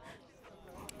 Jeremiah huyo.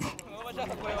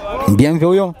 Bienve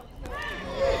huyo.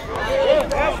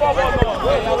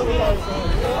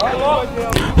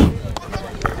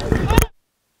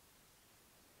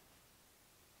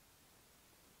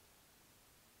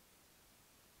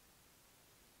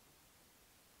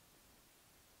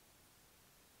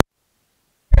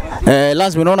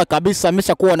 Lazima unaona kabisa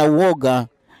ameshakuwa na uoga.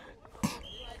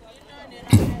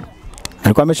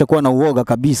 Alikuwa ameshakuwa na uoga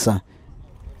kabisa.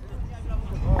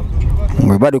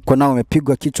 Bado uko nao,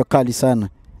 umepigwa kichwa kali sana.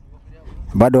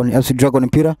 Bado ni FC Dragon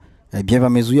mpira. Bienve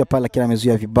amezuia pala, kila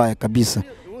amezuia vibaya kabisa.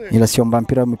 Ila sio mbaya,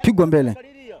 mpira umepigwa mbele.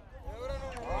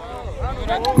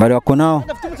 Bado wako nao.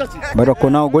 Bado wako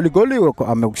nao, goli wako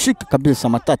ameushika kabisa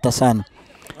matata sana.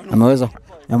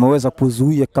 Ameweza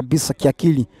kuzuia kabisa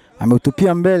kiakili.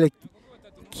 Ameutupia mbele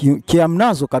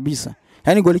kiamnazo kabisa.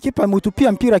 Yaani golikipa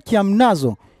ameutupia mpira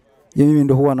kiamnazo. Mimi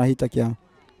ndio huwa naita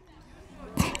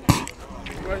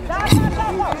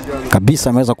kabisa.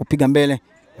 Ameweza kupiga mbele.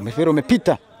 Mpira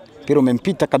umepita. Mpira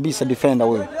umempita kabisa defender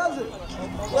huyo.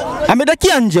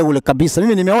 Amedakia nje ule kabisa.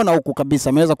 Mimi nimeona huku kabisa.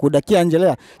 Ameweza kudakia nje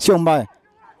lea. Sio mbaya.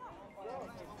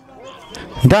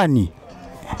 Ndani.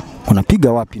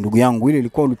 Unapiga wapi ndugu yangu? Ile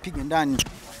ilikuwa ulipiga ndani.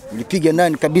 Ulipiga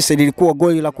ndani kabisa, ilikuwa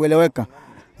goli la kueleweka.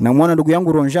 Na muona ndugu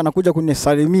yangu Ronja anakuja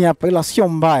kunisalimia hapa, ila sio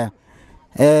mbaya.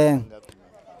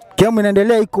 Game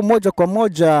inaendelea, iko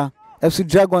 1-1. FC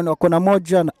Dragon wako na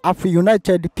 1 na Afro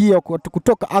United pia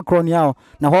kutoka Akron yao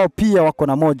na wao pia wako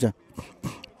na 1.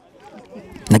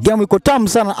 Na game iko tamu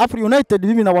sana. Afro United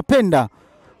mimi nawapenda.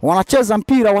 Wanacheza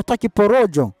mpira, wataki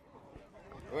porojo.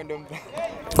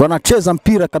 Wanacheza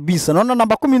mpira kabisa. Naona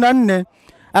namba 14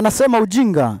 anasema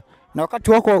ujinga. Na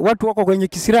wakati watu wako kwenye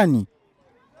kisirani.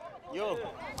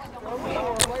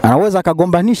 Anaweza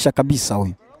akagombanisha kabisa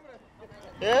huyo.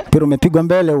 Mpira umepigwa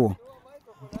mbele huo.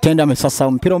 Mtende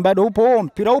amesasa mpira bado upo,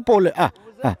 mpira upo ule.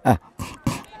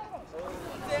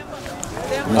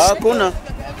 Hakuna.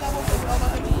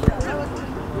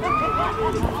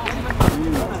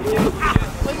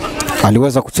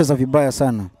 Aliweza kucheza vibaya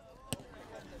sana.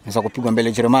 Anaweza kupigwa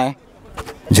mbele Jeremiah.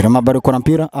 Jeremiah bado kuna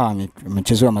mpira.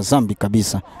 Amechezewa mazambi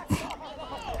kabisa.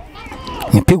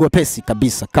 Mpigwa pesi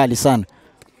kabisa, kali sana.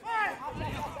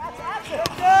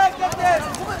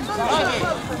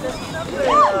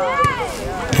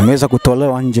 Ameweza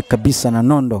kutolewa nje kabisa na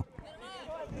nondo.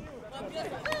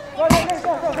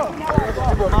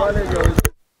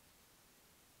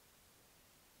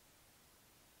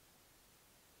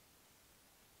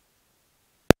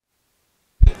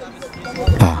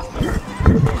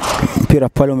 Mpira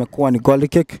pale umekuwa ni goal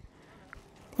kick.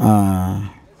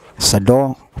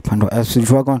 Sado upande wa FC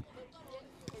Dragon.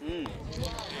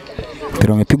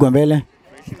 Mpira umepigwa mbele.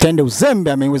 Mtende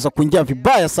Uzembe ameweza kuingia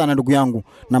vibaya sana ndugu yangu.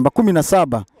 Namba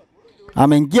 17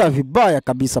 ameingia vibaya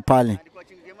kabisa pale.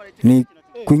 Ni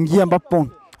kuingia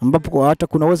ambapo hata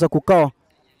kunaweza kukawa.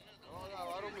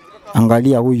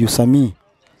 Angalia huyu Sami.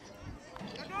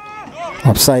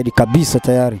 Offside kabisa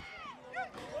tayari.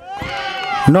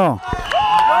 No.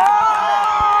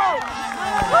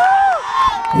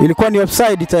 Ilikuwa ni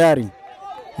offside tayari.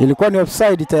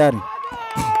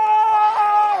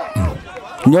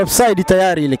 Ni offside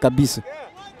tayari ile kabisa.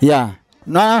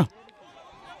 Na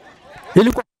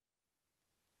ilikuwa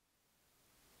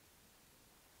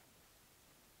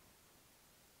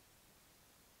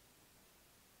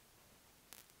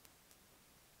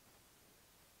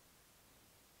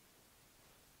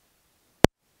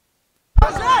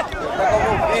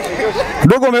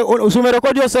dogo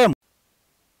umerekodi hiyo sehemu.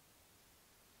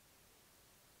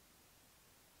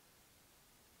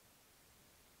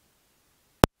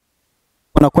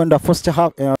 Unakwenda first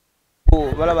half.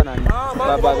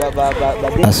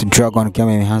 As Dragon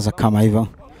kama imeanza kama hivyo.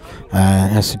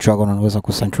 As Dragon anaweza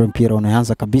kucentrate mpira,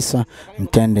 unaanza kabisa.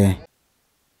 Mtende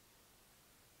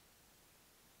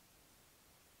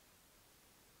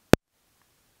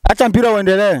acha mpira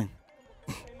uendelee.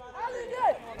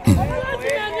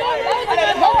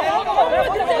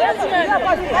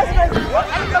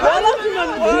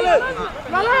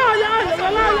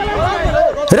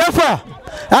 Refa,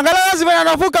 angalau lazima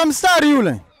anavuka mstari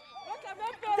yule.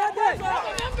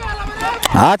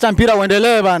 Acha mpira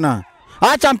uendelee bana.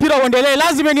 Acha mpira uendelee,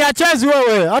 lazima ni achezi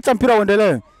wewe. Acha mpira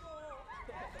uendelee.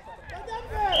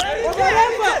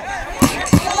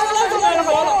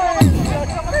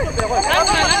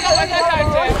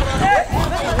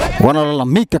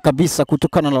 Wanalalamika kabisa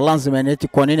kutokana na lazima eti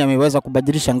kwa nini ameweza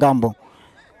kubadilisha ngambo.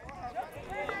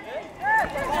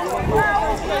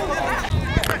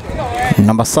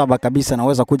 Namba 7 kabisa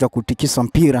anaweza kuja kutikisa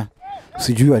mpira.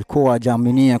 Sijui alikuwa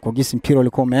hajaaminia kwa gisi mpira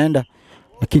ulikuwa umeenda,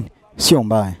 lakini sio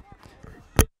mbaya.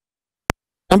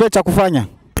 Niambie cha kufanya.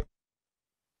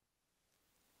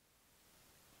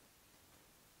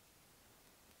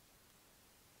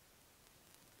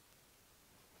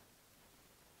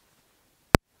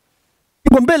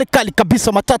 Mbele kali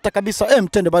kabisa, matata kabisa.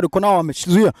 Mtende bado yuko nao,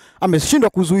 amezuia, ameshindwa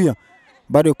kuzuia.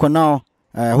 Bado yuko nao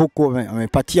huko,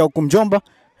 amepatia huko mjomba.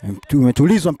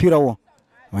 Umetulizwa mpira huo.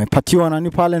 Amepatiwa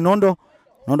nani pale Nondo.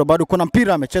 Nondo bado kuna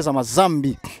mpira, amecheza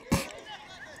mazambi.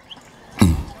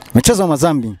 Amecheza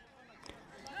mazambi.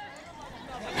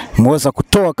 Mweza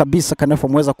kutoa kabisa, Kanefa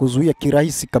mweza kuzuia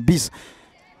kirahisi kabisa.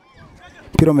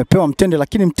 Mpira umepewa Mtende,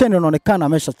 lakini Mtende anaonekana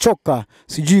ameshachoka.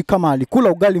 Sijui kama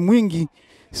alikula ugali mwingi,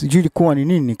 sijui ilikuwa ni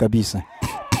nini kabisa.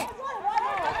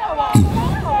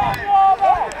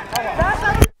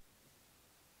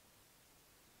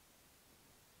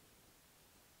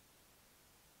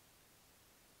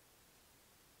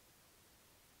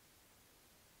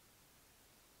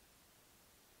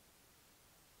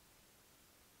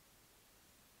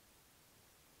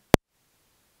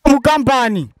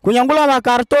 Mkampani kunyangula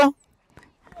makarto.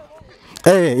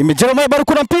 Jeremiah bado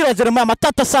kuna mpira. Jeremiah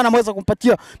matata sana, ameweza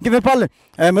kumpatia give pale.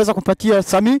 Ameweza kumpatia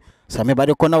Sami. Sami bado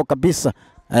yuko nao kabisa.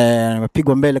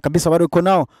 Amepigwa mbele kabisa, bado yuko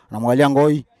nao. Anamwangalia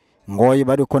Ngoi. Ngoi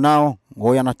bado yuko nao.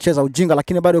 Ngoi anacheza ujinga,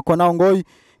 lakini bado yuko nao Ngoi.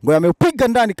 Ngoi ameupiga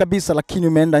ndani kabisa, lakini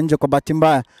umeenda nje kwa bahati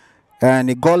mbaya.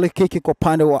 Ni goal kick kwa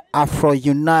upande wa Afro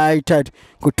United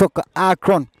kutoka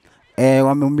Akron.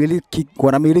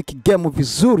 Wanamiliki game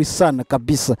vizuri sana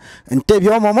kabisa.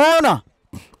 Ntebyo umeona?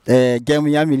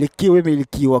 Game ya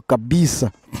milikiwa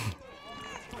kabisa.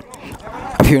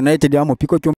 Afro United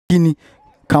piko chombini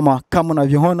kama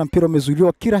unavyoona, mpira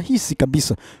umezuiliwa kirahisi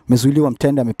kabisa. Umezuiliwa,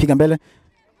 Mtende amepiga mbele.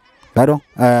 Bado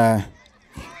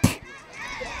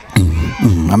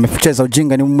amecheza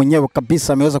ujinga, ni mwenyewe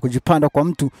kabisa, ameweza kujipanda kwa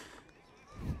mtu.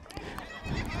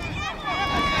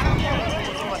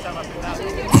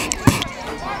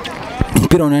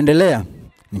 Mpira unaendelea.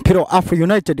 Mpira wa Afro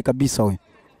United kabisa huyu.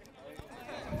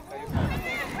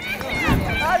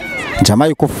 Jamaa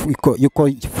yuko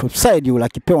offside yule,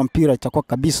 akipewa mpira itakuwa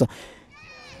kabisa.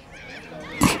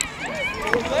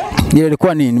 Ile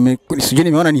ilikuwa ni sijui,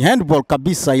 nimeona ni handball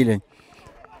kabisa ile.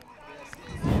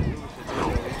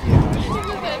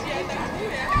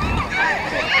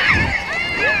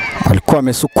 Alikuwa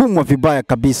amesukumwa vibaya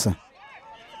kabisa.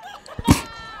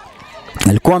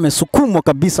 Alikuwa amesukumwa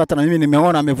kabisa, hata na mimi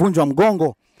nimeona amevunjwa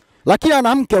mgongo. Lakini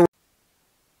ana mke.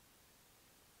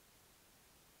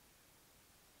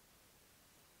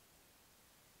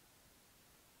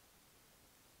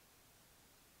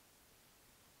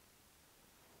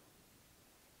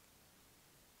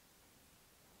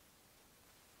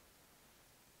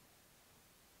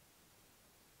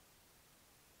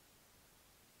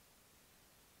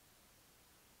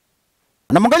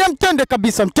 Anamwangalia Mtende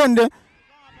kabisa, Mtende.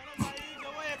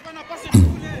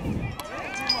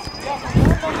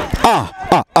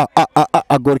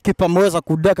 Goalkeeper ameweza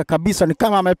kudaka kabisa, ni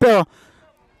kama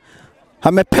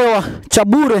amepewa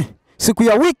chabure siku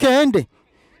ya weekend.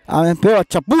 Amepewa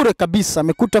chabure kabisa,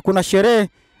 amekuta kuna sherehe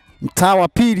mtaa wa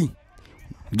pili.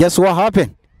 Guess what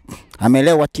happened?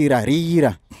 Amelewa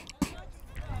tirarira.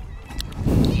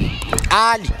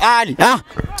 Ali.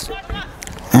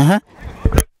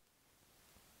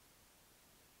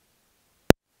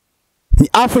 Ni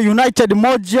Afro United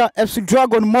moja, FC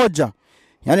Dragon moja.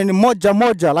 Yani ni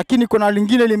moja, lakini kuna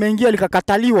lingine limeingia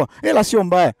likakataliwa. Ila sio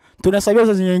mbaya. Tunahesabia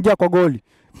sasa zinaingia kwa goli.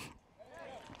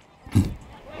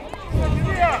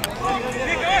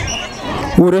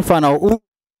 Urefa na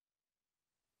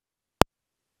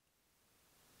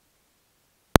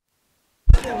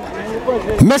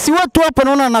Messi wetu hapa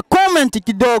naona na comment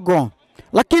kidogo.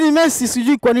 Lakini Messi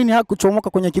sijui kwa nini hakuchomoka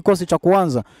kwenye kikosi cha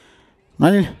kuanza.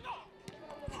 Nani?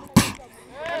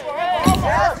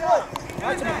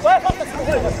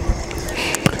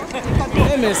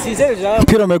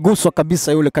 Mpira umeguswa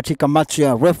kabisa yule katika match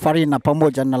ya referee na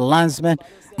pamoja na linesman.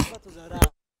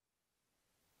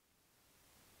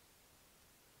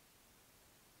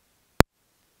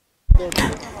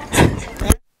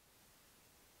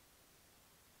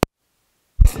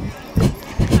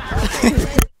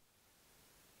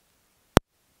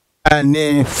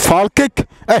 Ni foul kick.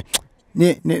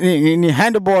 Ni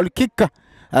handball kick.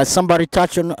 Somebody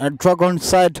touch on Dragon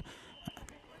side.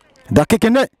 The kick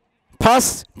in it.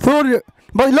 Pass through.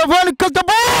 But Levani cut the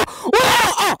ball.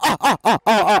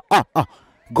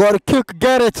 Got a kick,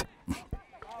 get it.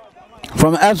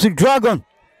 From FC Dragon.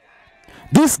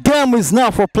 This game is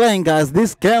not for playing, guys.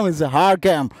 This game is a hard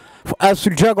game. For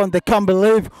FC Dragon, they can't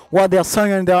believe what they are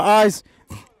seeing in their eyes.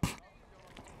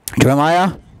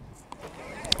 Jeremiah.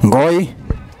 Ngoi.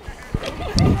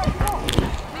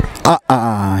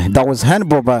 That was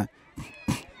handball, but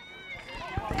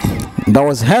that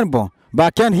was handball.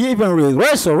 But can't he even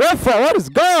wrestle? Referee, what is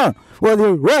going on? Well,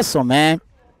 you wrestle, man.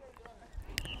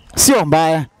 Sio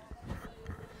mbaya.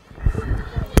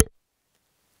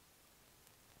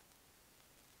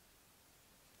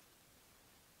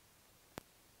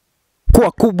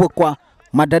 Kuwa kubwa kwa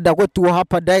madada wetu wa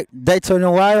hapa Dayton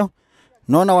Ohio.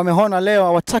 Naona wamehona leo,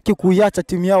 hawataki kuiacha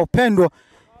timu yao pendwa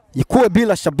ikuwe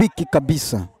bila shabiki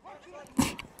kabisa.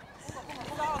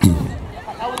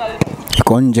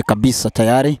 Iko nje kabisa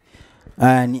tayari.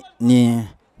 Ni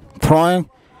throwing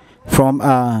from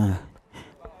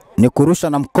ni kurusha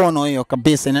na mkono hiyo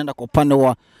kabisa, inaenda kwa upande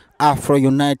wa Afro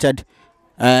United.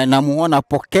 Na muona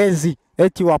pokezi,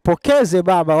 eti wapokeze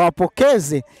baba,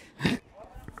 wapokeze.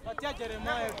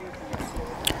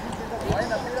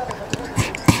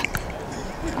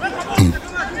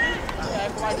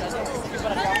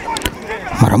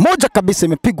 Mara moja kabisa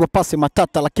imepigwa pasi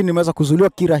matata, lakini imeweza kuzuiliwa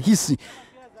kirahisi.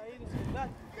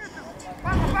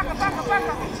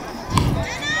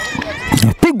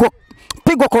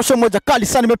 Pigwa kwa shot moja kali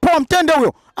sana, imepewa Mtende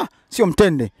huyo. Sio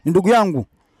Mtende, ni ndugu yangu.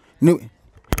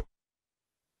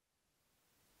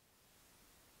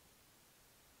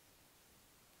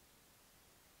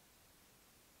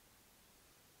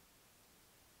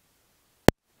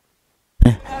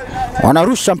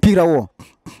 Wanarusha mpira huo.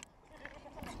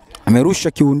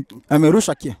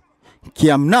 Amerusha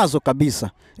kiamnazo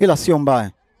kabisa, ila sio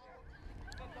mbaya.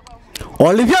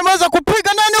 Olivier ameweza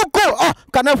kupiga nani huko?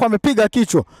 Kanefu amepiga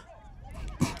kichwa.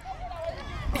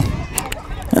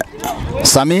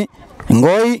 Sami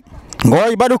Ngoi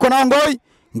bado uko nao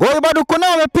Ngoi bado uko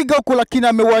nao, amepiga huko lakini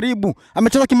ameharibu.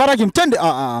 Amecheza kimaragi Mtende.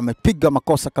 Amepiga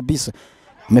makosa kabisa.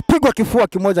 Amepigwa kifua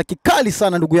kimoja kikali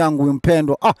sana ndugu yangu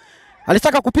mpendwa.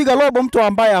 Alitaka kupiga lobo, mtu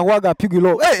ambaye hawaga apigwi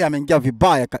lobo. Ameingia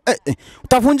vibaya.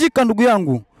 Utavunjika ndugu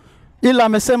yangu. Ila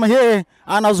amesema yeye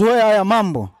anazoea haya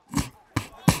mambo.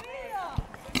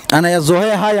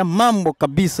 anayazoea haya mambo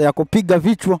kabisa ya kupiga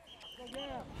vichwa.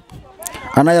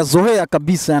 Anayazoea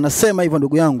kabisa, anasema hivyo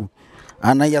ndugu yangu.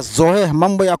 Anayazoea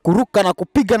mambo ya kuruka na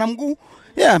kupiga na mguu.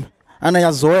 Yeah,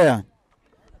 anayazoea.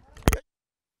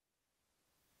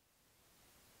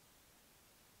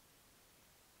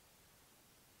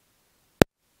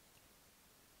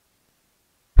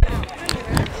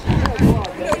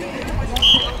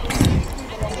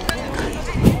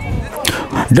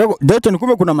 Deto ni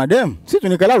kumbe kuna madem. Sisi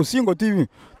tunikala usingo TV.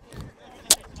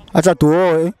 Acha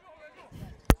tuoe.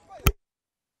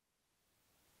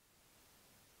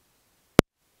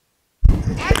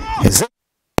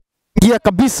 Gia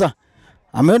kabisa.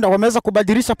 Wameweza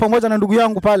kubadilisha pamoja na ndugu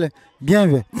yangu pale.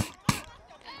 Bienve.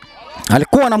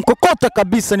 Alikuwa na mkokota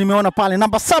kabisa, nimeona pale.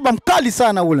 Namba 7 mkali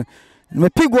sana ule.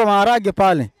 Nimepigwa maharage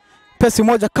pale. Pesi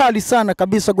moja kali sana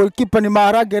kabisa. Goalkeeper ni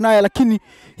maharage naye, lakini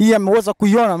hii ameweza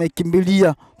kuiona,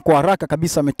 amekimbilia kwa haraka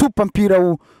kabisa, ametupa mpira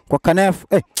huu kwa Kanef.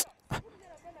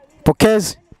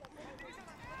 Pokezi.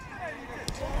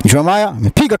 Jeremiah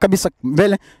amepiga kabisa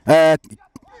mbele.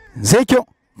 Zekio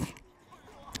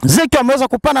ameweza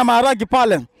kupana maharagi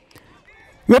pale.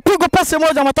 Imepigwa pasi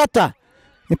moja matata.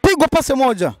 Imepigwa pasi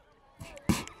moja.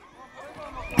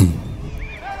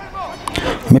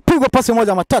 Imepigwa pasi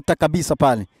moja matata kabisa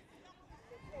pale.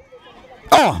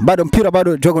 Bado mpira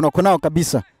bado jogo na kunao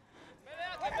kabisa.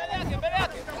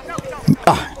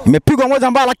 Imepigwa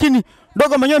moja mbaya, lakini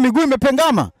dogo mwenyewe miguu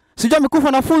imepengama. Sijui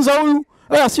amekufa nafunza huyu.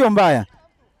 Sio mbaya.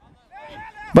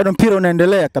 Bado mpira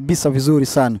unaendelea kabisa vizuri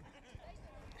sana.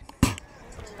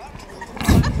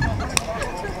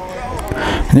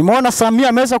 Nimeona Samia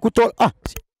ameweza kutoa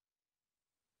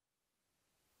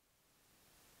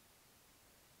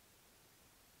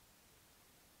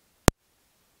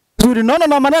zuri, naona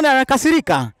na maneno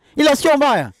yanakasirika, ila sio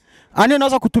mbaya.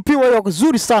 Anaweza kutupiwa hiyo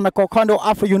vizuri sana kwa upande wa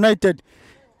Afro United.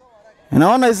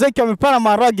 Naona Ezekiel amepana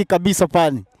maharagi kabisa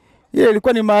pale. Ile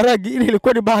ilikuwa ni maharagi, ile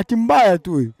ilikuwa ni bahati mbaya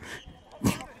tu.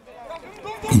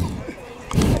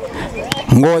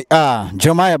 Ngoi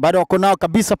Jeremiah bado wako nao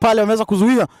kabisa pale, wameweza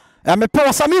kuzuia.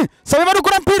 Amepewa Sami bado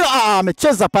kuna mpira.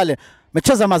 Amecheza pale.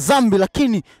 Amecheza mazambi,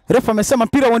 lakini refa amesema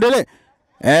mpira uendelee.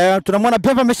 Tunamwona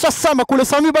Beva ameshasama kule.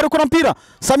 Sami bado kuna mpira.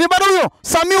 Sami bado huyo.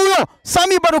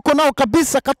 Sami bado uko nao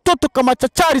kabisa, katoto kama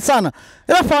chachari sana.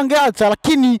 Refa angeacha,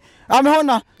 lakini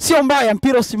ameona sio mbaya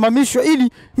mpira usimamishwe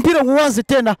ili mpira uanze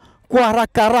tena kwa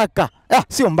haraka.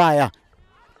 Sio mbaya.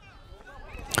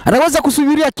 Anaweza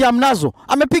kusubiria kiamnazo.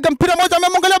 Amepiga mpira moja,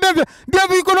 amemwangalia Beve.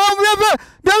 Beve yuko nao,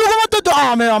 Beve kwa mtoto.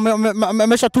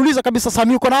 Ameshatuliza kabisa.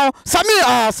 Sami yuko nao.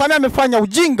 Sami amefanya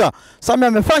ujinga. Sami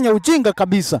amefanya ujinga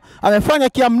kabisa. Amefanya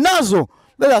kiamnazo.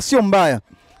 Bila sio mbaya.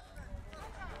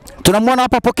 Tunamwona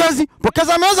hapa Pokezi.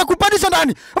 Pokezi ameweza kupandisha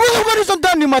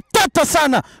ndani. Matata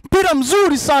sana. Mpira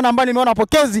mzuri sana ambao nimeona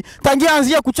Pokezi tangia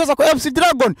anzia kucheza kwa FC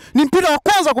Dragon. Ni mpira wa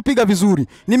kwanza kupiga vizuri.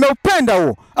 Nimeupenda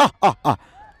huo.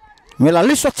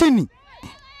 Melalishwa chini.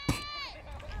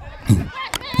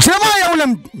 Jeremiah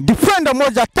ule defender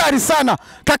moja hatari sana.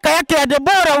 Kaka yake ya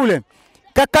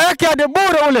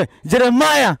Debora ule.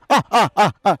 Jeremiah.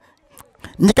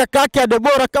 Ni kaka yake ya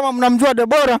Debora, kama mnamjua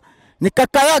Debora. Ni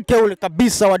kaka yake ule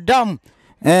kabisa wa damu.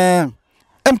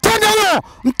 Mtende huyo.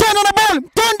 Mtende na ball.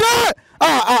 Mtende.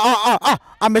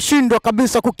 Ameshindwa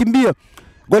kabisa kukimbia.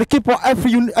 Goalkeeper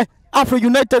Afro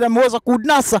United ameweza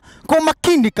kunasa kwa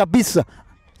makini kabisa.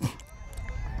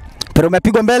 Pero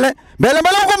umepigwa mbele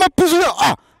huko,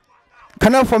 amepuzuia.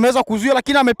 Kanef ameweza kuzuia,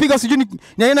 lakini amepiga sijui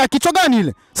ni aina ya kichwa gani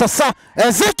ile. Sasa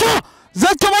Zekio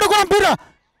bado kuna mpira.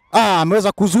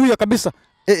 Ameweza kuzuia kabisa.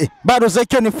 Bado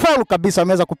Zekio ni foul kabisa,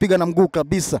 ameweza kupiga na mguu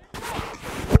kabisa.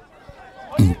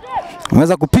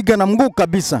 Ameweza kupiga na mguu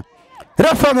kabisa.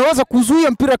 Refa ameweza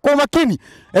kuzuia mpira kwa makini.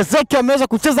 Zekio ameweza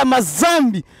kucheza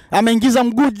mazambi, ameingiza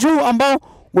mguu juu ambao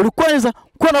ulikuwa unaweza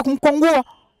kwenda kumkwangua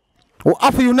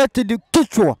Afro United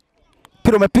kichwa.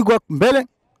 Mpira umepigwa mbele.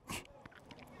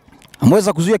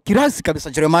 Ameweza kuzuia kirasi kabisa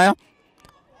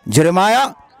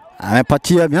Jeremiah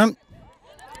amepatia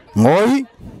Ngoi.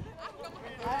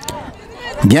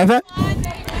 Bienve.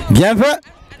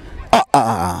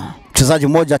 Mchezaji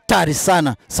mmoja hatari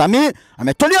sana. Sami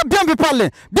ametolia Bienve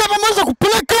pale. Bienve ameweza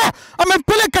kupeleka.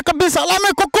 Amempeleka kabisa.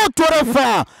 Amekokotwa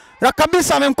refa.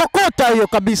 Kabisa amemkokota hiyo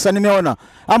kabisa, nimeona.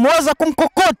 Ameweza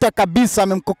kumkokota kabisa,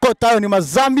 amemkokota. Hayo ni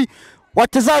mazambi.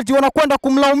 Wachezaji wanakwenda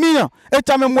kumlaumia.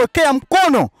 Eti amemwekea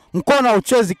mkono. Mkono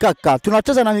hauchezi kaka.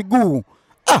 Tunacheza na miguu.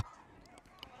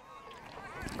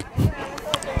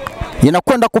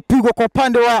 Inakwenda kupigwa kwa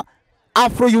upande wa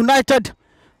Afro United.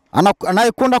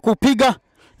 Anayekwenda kupiga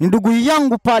ni ndugu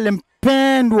yangu pale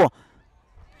mpendwa.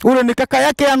 Ule ni kaka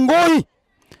yake ya Ngoi.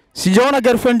 Sijaona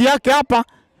girlfriend yake hapa.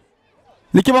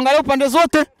 Nikimwangalia pande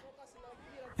zote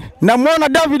Namuona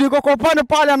David yuko kwa upande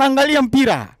pale anaangalia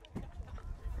mpira.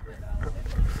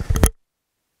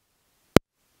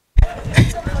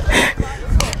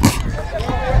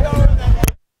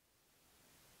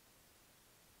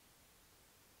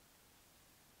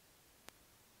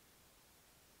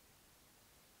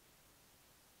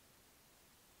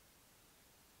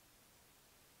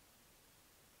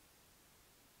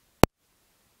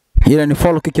 Ile ni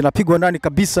foul kick inapigwa ndani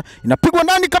kabisa. Inapigwa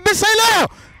ndani kabisa ile.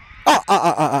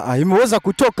 Imeweza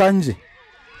kutoka nje.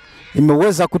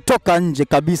 Imeweza kutoka nje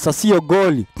kabisa, sio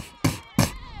goli.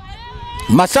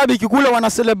 Mashabiki kule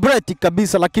wana celebrate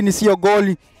kabisa lakini sio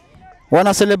goli.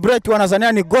 Wana celebrate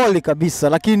wanazania ni goli kabisa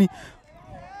lakini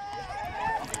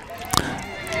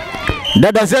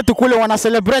dada zetu kule wana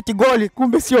celebrate goli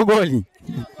kumbe sio goli.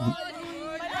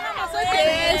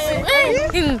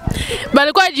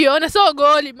 Balikuwa jiona sio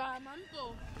goli mama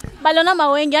mpo. Baliona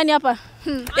mawengi yani hapa.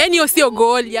 Yaani hiyo sio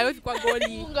goli, haiwezi kuwa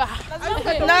goli.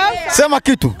 Sema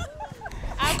kitu.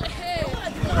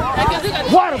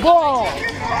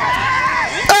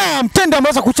 Mtende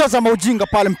ameweza kucheza maujinga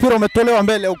pale, mpira umetolewa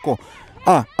mbele huko.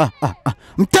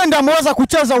 Mtende ameweza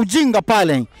kucheza ujinga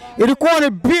pale. Ilikuwa ni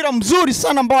mpira mzuri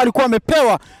sana ambao alikuwa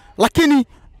amepewa lakini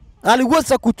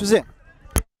aliweza kutuzea.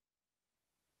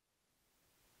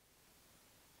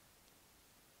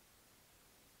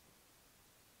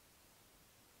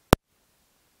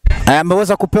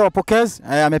 Ameweza kupewa pokezi,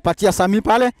 amepatia Sami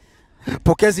pale.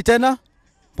 Pokezi tena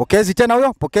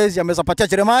huyo, pokezi ameweza patia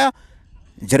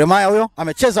Jeremiah huyo,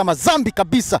 amecheza mazambi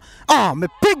kabisa.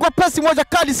 Amepigwa pasi moja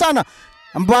kali sana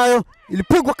ambayo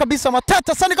ilipigwa kabisa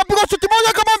matata sana, kapigwa shuti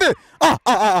moja kabambe.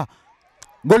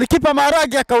 Golikipa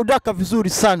Maragi akaudaka vizuri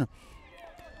sana.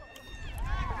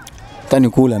 Tani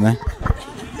kula man.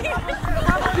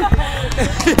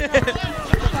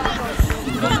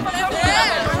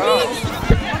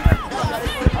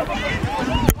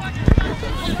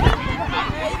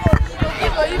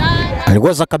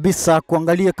 Aliweza kabisa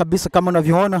kuangalia kabisa kama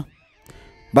unavyoona.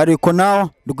 Bado yuko nao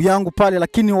ndugu yangu pale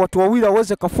lakini watu wawili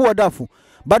waweze kafua dafu.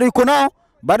 Bado yuko nao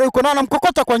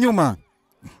anamkokota kwa nyuma.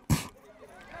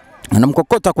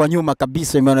 Anamkokota kwa nyuma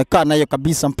kabisa, imeonekana hiyo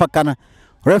kabisa mpaka na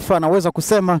refa anaweza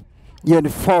kusema hiyo ni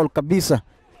foul kabisa.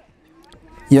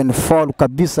 Hiyo ni foul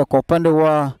kabisa kwa upande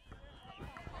wa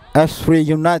Afro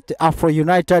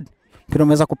United. Pia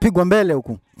ameweza kupigwa mbele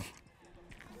huku.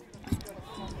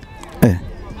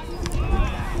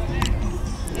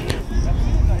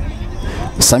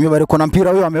 Sami bado kuna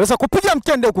mpira huyo, ameweza kupiga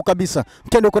Mtende huku kabisa.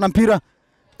 Mtende uko na mpira.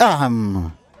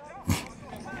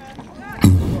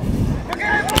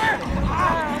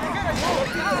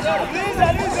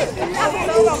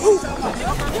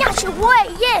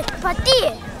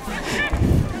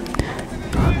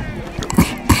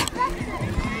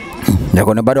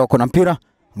 Ndakone bado wako na mpira,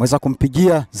 mweza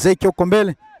kumpigia Zekio huko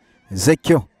mbele.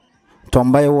 Zekio mtu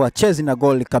ambaye huwa chezi na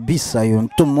goli kabisa, hiyo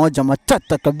mtu mmoja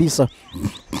matata kabisa.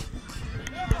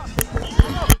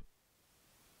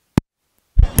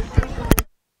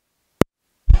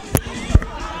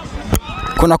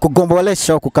 Kuna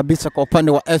kugombolesha huku kabisa kwa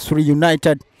upande wa Afro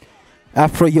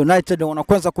United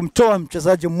wanaanza kumtoa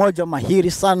mchezaji mmoja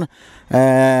mahiri sana,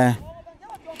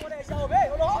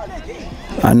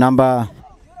 namba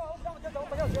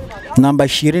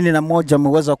 21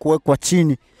 ameweza kuwekwa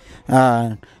chini.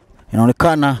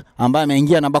 Inaonekana ambaye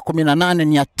ameingia namba 18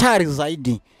 ni hatari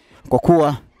zaidi kwa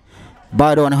kuwa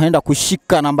bado wanaenda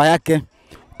kushika namba yake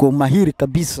kwa mahiri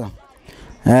kabisa.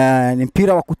 Ni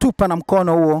mpira wa kutupa na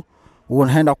mkono huo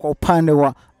unaenda kwa upande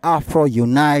wa Afro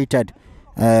United.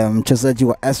 Mchezaji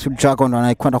wa Afro Dragon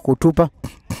anayekwenda kutupa.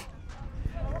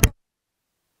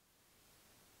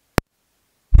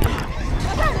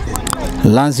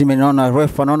 Lazima naona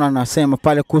refa naona anasema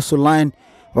pale kuhusu line,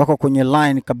 wako kwenye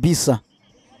line kabisa.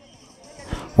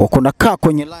 Wako nakaa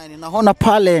kwenye line. Naona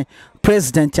pale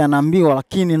president anaambiwa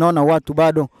lakini naona watu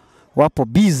bado wapo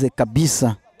busy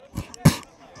kabisa.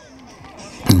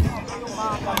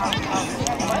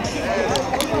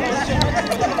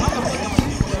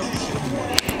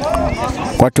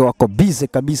 Watu wako busy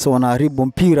kabisa, wanaharibu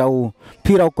mpira huu.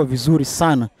 Mpira uko vizuri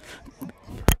sana.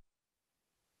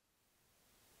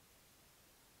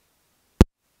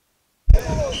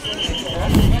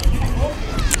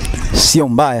 Sio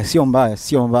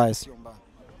mbaya.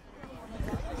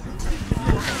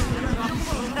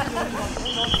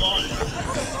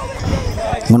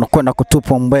 Unakwenda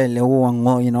kutupa mbele huo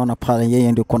Ngoi, inaona pale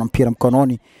yeye ndio kuna mpira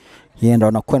mkononi. Yeye ndio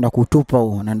anakwenda kutupa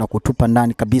huo, anaenda kutupa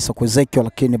ndani kabisa kwa Zekio,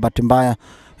 lakini bahati mbaya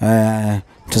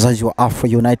mchezaji wa Afro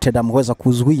United ameweza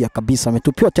kuzuia kabisa.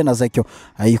 Ametupiwa tena Zekio,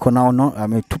 yuko nao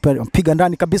ametupa mpiga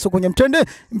ndani kabisa kwenye Mtende.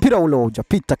 Mpira ule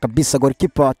hujapita kabisa,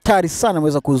 golikipa hatari sana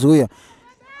ameweza kuzuia.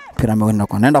 Mpira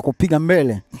anaenda kupiga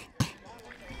mbele.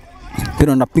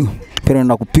 Mpira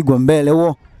anaenda kupigwa mbele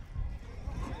huo.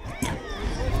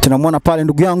 Tunamwona pale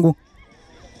ndugu yangu.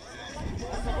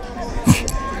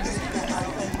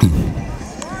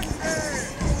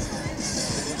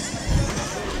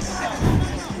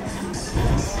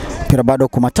 Mpira bado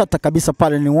kumatata kabisa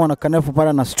pale, niona Kanefu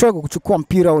pale na struggle kuchukua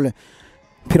mpira ule.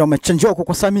 Mpira umechanjwa huko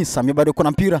kwa Sami. Sami bado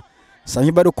kuna mpira.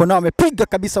 Sami bado kuna amepiga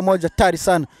kabisa moja tari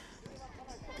sana.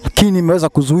 Lakini imeweza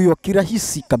kuzuiwa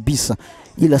kirahisi kabisa.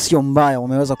 Ila sio mbaya,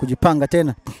 wameweza kujipanga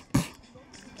tena.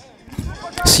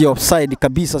 Sio offside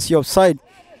kabisa, sio offside.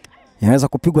 Inaweza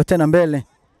kupigwa tena mbele.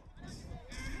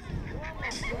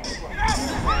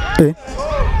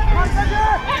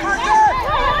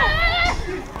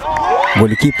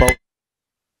 Golikipa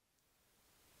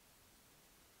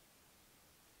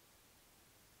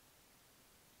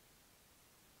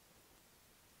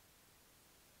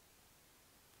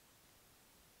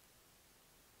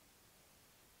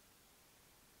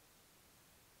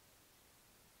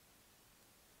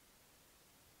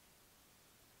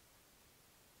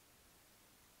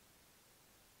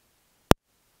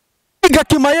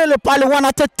Kimayele pale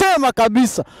wanatetema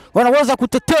kabisa. Wanaweza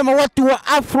kutetema watu wa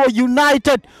Afro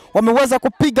United. Wameweza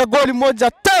kupiga goli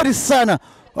moja tari sana.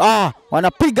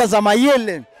 Wanapiga za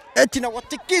Mayele. Eti na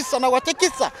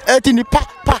watikisa. Eti ni pa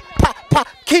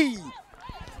ki.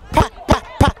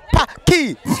 Pa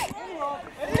ki.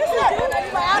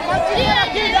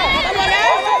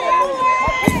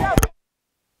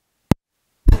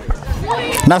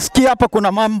 Nasikia hapa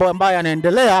kuna mambo ambayo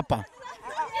yanaendelea hapa.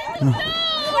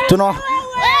 Tuno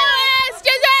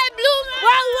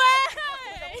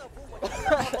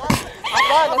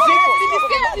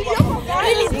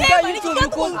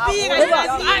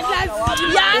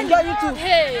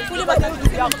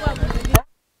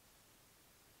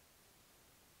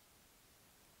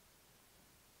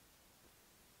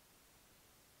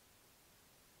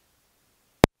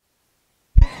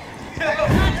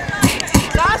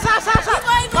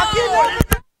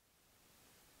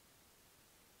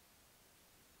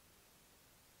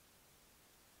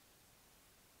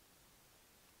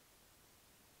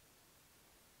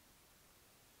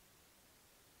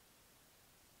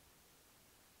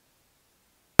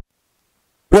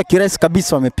kirahisi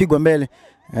kabisa wamepigwa mbele.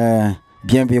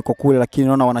 Bienve yuko kule lakini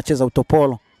naona wanacheza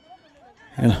utopolo.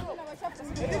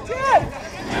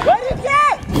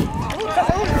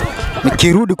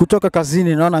 Nikirudi kutoka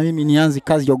kazini naona mimi nianze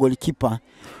kazi ya golikipa.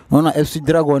 Naona FC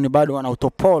Dragon bado wana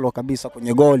utopolo kabisa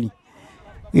kwenye goli.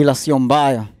 Ila sio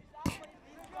mbaya.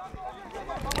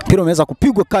 Mpira umeweza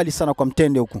kupigwa kali sana kwa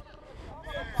mtende huku.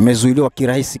 Umezuiliwa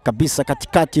kirahisi kabisa,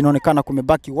 katikati inaonekana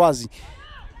kumebaki wazi.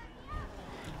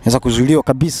 Inaweza kuzuiliwa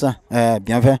kabisa.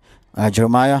 Bienve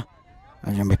Jeremiah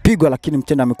amepigwa lakini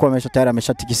mtenda amekuwa tayari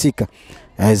ameshatikisika.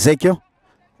 Ezekiel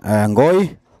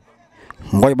Ngoi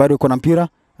bado yuko na mpira.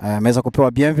 Ameweza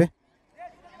kupewa Bienve.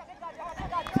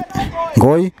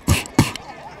 Ngoi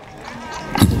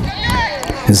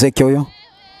Ezekiel huyo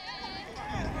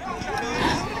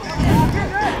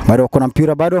bado yuko na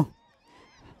mpira bado.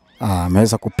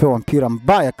 Ameweza kupewa mpira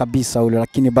mbaya kabisa ule,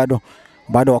 lakini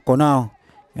bado wako nao.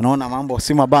 Unaona mambo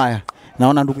si mabaya.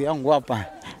 Naona ndugu yangu hapa.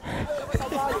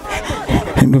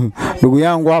 Ndugu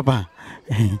yangu hapa.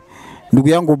 Ndugu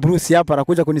yangu Bruce hapa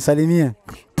anakuja kunisalimia.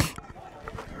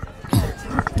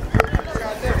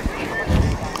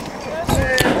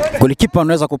 Golikipa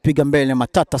anaweza kupiga mbele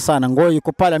matata sana. Ngoi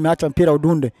yuko pale ameacha mpira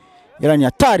udunde. Ila ni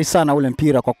hatari sana ule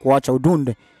mpira kwa kuacha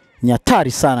udunde. Ni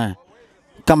hatari sana.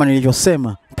 Kama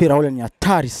nilivyosema, mpira ule ni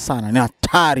hatari sana. Ni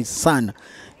hatari sana.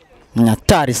 Ni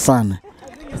hatari sana.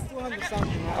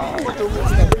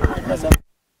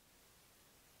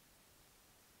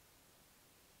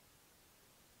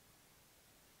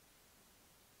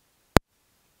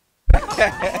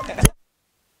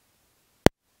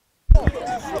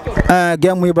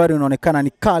 Game hii bado inaonekana ni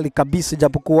kali kabisa,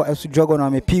 japokuwa FC Dragon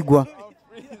wamepigwa.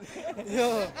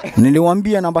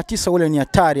 Niliwaambia namba 9 ule ni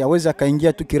hatari, hawezi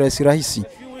akaingia tu kirahisi rahisi.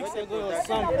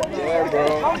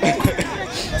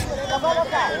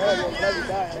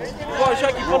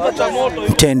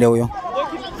 Mtende huyo.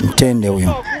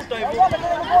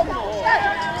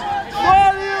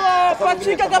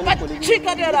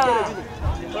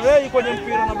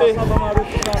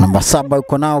 Namba 7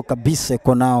 yuko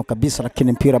nao kabisa,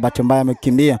 lakini mpira bahati mbaya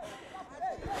amekimbia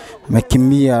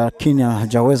lakini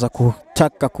hajaweza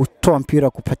kutaka kutoa mpira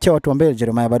kupatia watu wa mbele.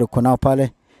 Jeremiah bado yuko nao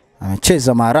pale,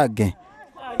 amecheza maharage,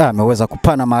 ameweza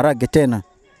kupana maharage tena.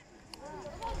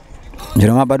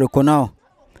 Jeremiah bado yuko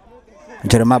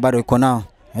nao,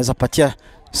 anaweza patia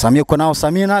Samia yuko nao.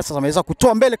 Samina sasa ameweza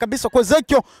kutoa mbele kabisa kwa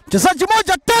Ezekiel, mchezaji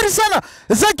mmoja hatari sana.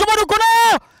 Ezekiel bado yuko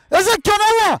nao. Ezekiel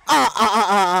anaua.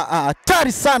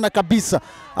 Hatari sana kabisa.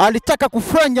 Alitaka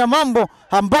kufanya mambo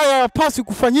ambayo hayapaswi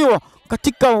kufanyiwa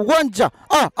katika uwanja.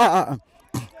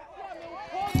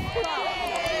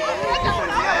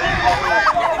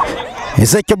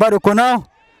 Ezekiel bado uko nao.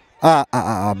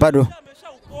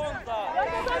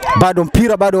 Bado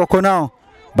mpira bado wako nao.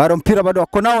 Bado mpira bado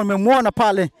wako nao, nimemuona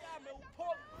pale.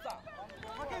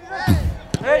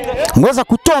 Ngoza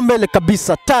kutoa mbele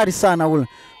kabisa, hatari sana ule.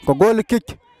 Kwa goal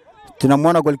kick.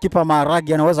 Tunamuona goalkeeper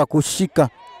Maragi anaweza kushika.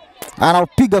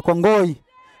 Anaupiga kwa Ngoi.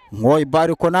 Ngoi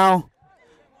bado uko nao.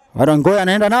 Bado Ngoi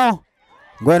anaenda nao.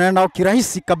 Ngoi anaenda nao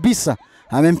kirahisi kabisa.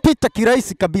 Amempita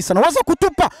kirahisi kabisa. Anaweza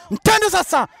kutupa. Mtende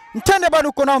sasa. Mtende bado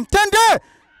uko nao.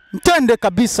 Mtende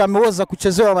kabisa ameweza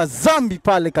kuchezewa mazambi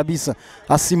pale kabisa.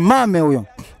 Asimame huyo.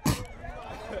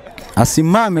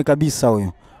 Asimame kabisa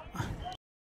huyo.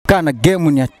 Kana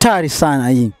game ni hatari sana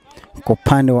hii. Kwa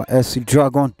upande wa SC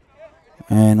Dragon.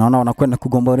 Naona wanakwenda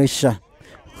kugomboresha.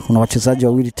 Kuna wachezaji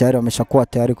wawili tayari wameshakuwa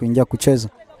tayari kuingia kucheza.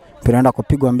 Mpira unaenda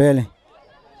kupigwa mbele.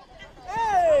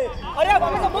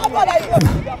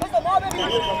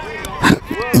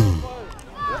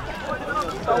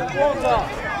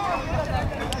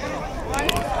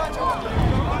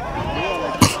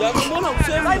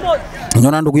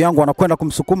 Naona ndugu yangu wanakwenda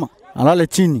kumsukuma alale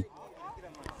chini.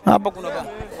 Hapa kuna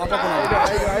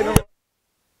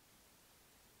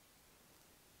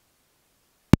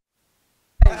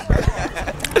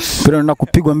mpira unaenda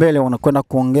kupigwa mbele, wanakwenda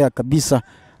kuongea kabisa.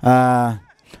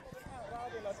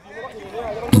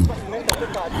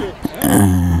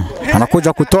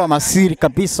 Anakuja kutoa masiri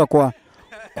kabisa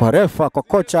kwa refa, kwa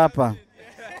kocha hapa.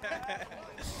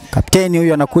 Kapteni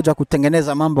huyu anakuja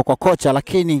kutengeneza mambo kwa kocha,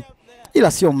 lakini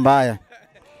ila sio mbaya.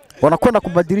 Wanakwenda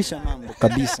kubadilisha mambo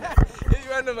kabisa.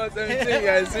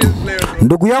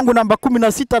 Ndugu yangu namba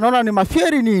 16 naona ni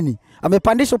mafieri nini.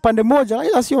 Amepandisha upande mmoja,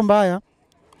 ila sio mbaya.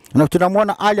 Na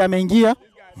tunamuona Ali ameingia.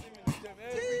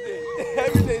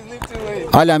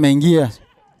 Ali ameingia.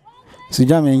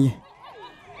 Sija ameingia.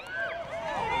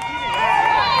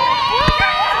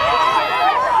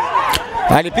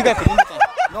 Alipiga firimbi.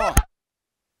 No.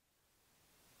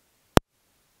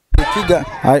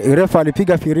 Refa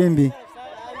alipiga firimbi.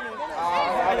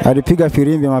 Alipiga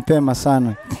firimbi mapema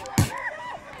sana.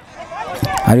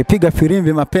 Alipiga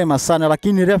firimbi mapema sana,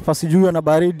 lakini refa sijui ana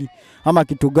baridi ama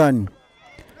kitu gani.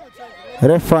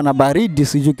 Refa na baridi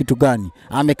sijui kitu gani.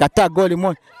 Amekataa goli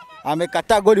moja.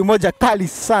 Amekataa goli moja kali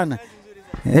sana.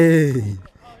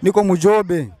 Niko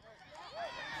Mujobe.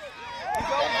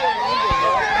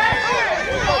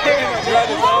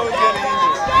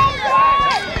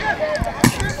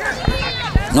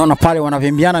 Naona pale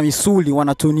wanavimbiana misuli,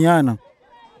 wanatuniana.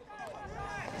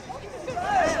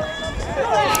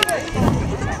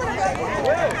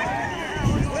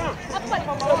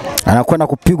 Anakwenda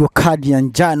kupigwa kadi ya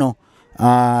njano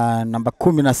namba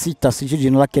 16, sijui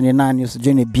jina lake ni nani,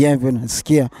 sijui ni Bienvenue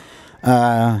nasikia.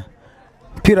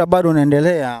 Mpira bado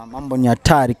unaendelea, mambo ni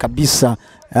hatari kabisa.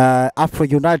 Afro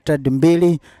United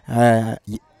 2,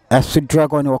 SC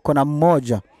Dragon wako na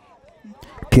 1.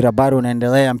 Mpira bado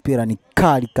unaendelea, mpira ni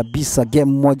kali kabisa,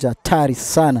 game moja hatari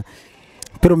sana.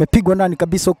 Mpira umepigwa ndani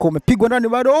kabisa huko, umepigwa ndani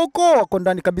bado huko, wako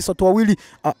ndani kabisa watu wawili.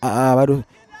 Bado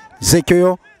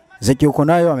Zeki uko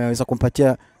nayo, ameweza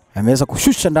kumpatia, ameweza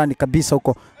kushusha ndani kabisa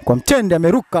huko kwa mtende,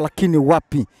 ameruka lakini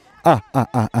wapi.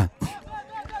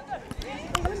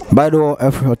 Bado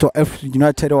Afro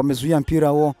United wamezuia mpira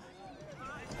huo.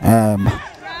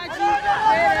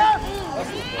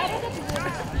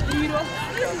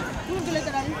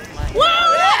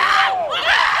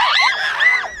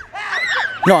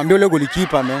 No, ambio ule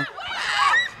golikipa man.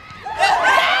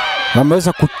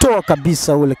 Ameweza kutoa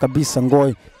kabisa ule kabisa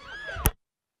Ngoi.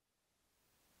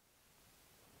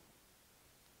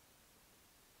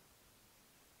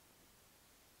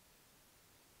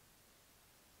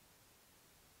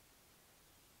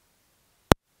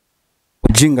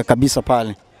 Jinga kabisa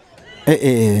pale.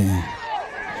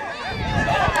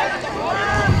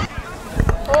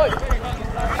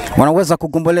 Wanaweza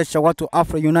kugombolesha watu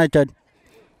Afro United.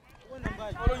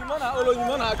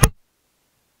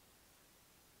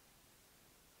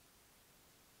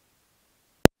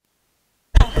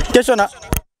 Kesho na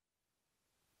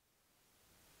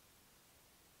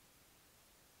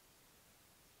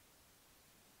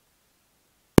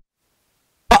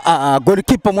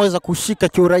golikipa mweza kushika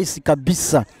kiurahisi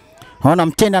kabisa. Naona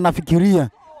mtenda anafikiria.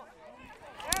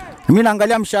 Mimi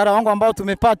naangalia mshahara wangu ambao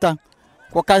tumepata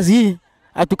kwa kazi hii,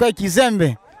 hatukai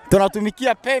kizembe,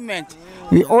 tunatumikia payment.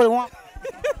 We all want.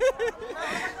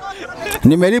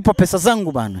 Nimelipa pesa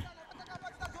zangu bana.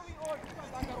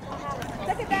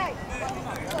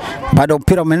 Bado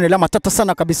mpira unaendelea matata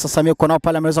sana kabisa. Samir kwa nao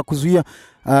pale ameweza kuzuia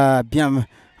bien,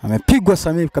 amepigwa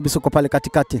Samir kabisa kwa pale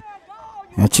katikati.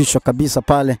 Achishwa kabisa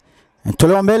pale.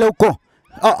 Tolewa mbele huko.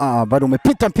 Bado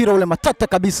umepita mpira ule matata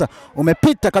kabisa.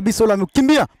 Umepita kabisa ule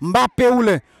amekimbia Mbappe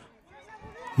ule.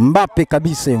 Mbappe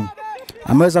kabisa yule.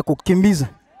 Ameweza kukimbiza.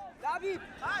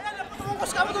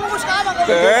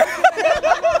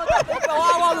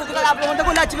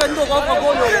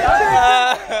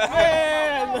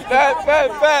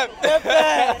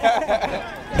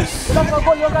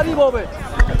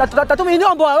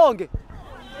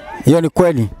 Hiyo ni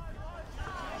kweli.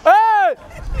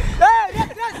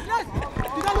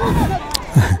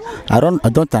 I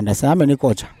don't understand. How many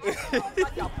coach?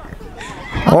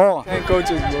 Oh, 10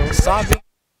 coaches, bro.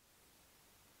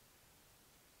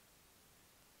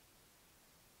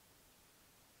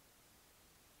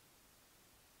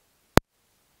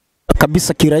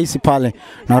 kabisa kirahisi pale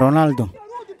na Ronaldo.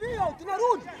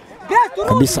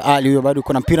 Kabisa Ali huyo bado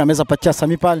kuna mpira ameweza patia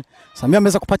Sami pale. Sami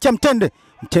ameweza kupatia Mtende.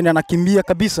 Mtende anakimbia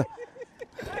kabisa.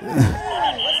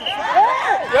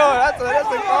 Yo, that's a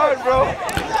card, bro.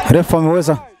 Refa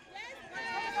ameweza.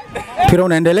 Mpira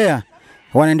unaendelea.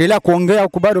 Wanaendelea kuongea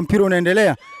huku bado mpira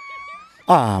unaendelea.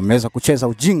 Ameweza kucheza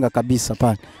ujinga kabisa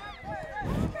pale.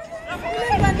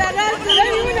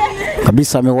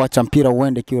 Kabisa ameuacha mpira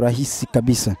uende kiurahisi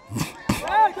kabisa.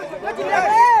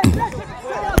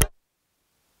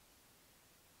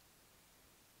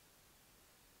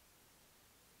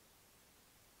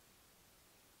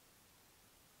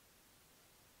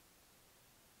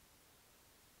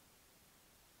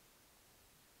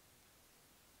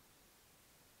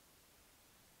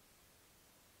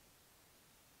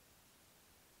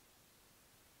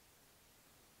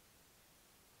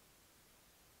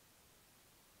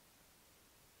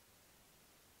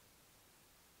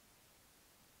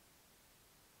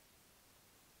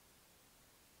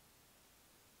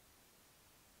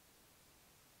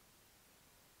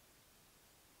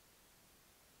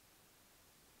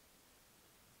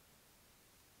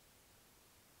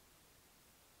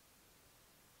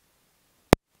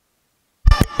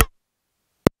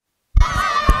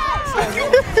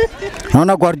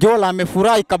 Naona Guardiola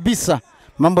amefurahi kabisa.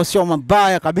 Mambo sio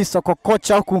mabaya kabisa kwa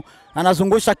kocha huku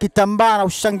anazungusha kitambaa na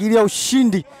ushangilia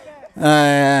ushindi.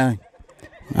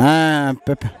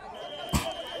 Pepe.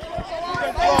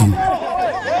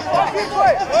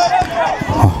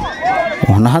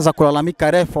 Wanaanza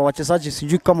kulalamika refa, wachezaji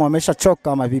sijui kama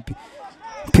wameshachoka ama vipi.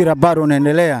 Mpira bado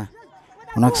unaendelea.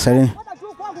 Unakusaidia.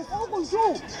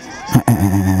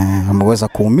 Ameweza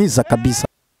kuumiza kabisa.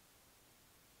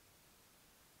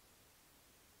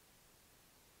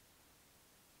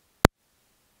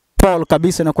 Paul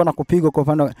kabisa inakuwa na kupigwa kwa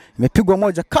upande, imepigwa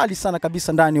moja kali sana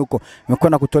kabisa ndani huko, imekuwa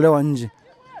na kutolewa nje,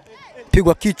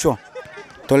 pigwa kichwa,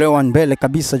 tolewa mbele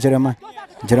kabisa.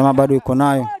 Jerema bado yuko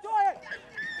nayo,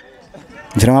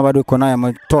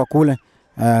 ametoa kule.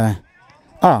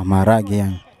 Maragi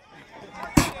yani.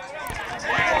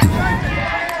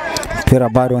 Mpira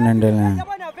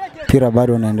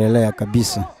bado unaendelea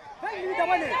kabisa.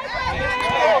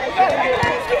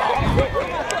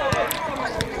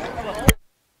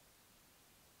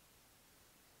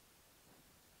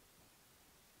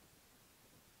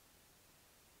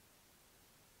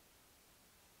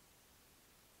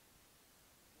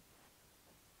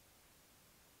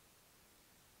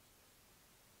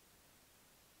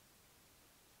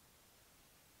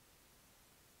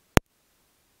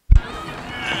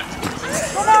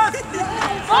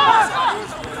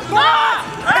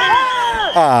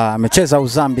 Amecheza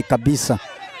uzambi kabisa.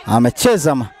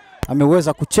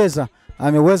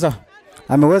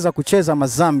 Ameweza kucheza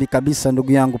mazambi kabisa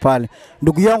ndugu yangu pale.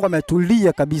 Ndugu yangu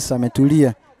ametulia kabisa,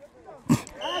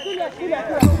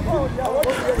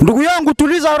 Ndugu yangu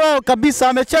tuliza roho kabisa,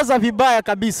 amecheza vibaya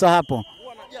kabisa hapo.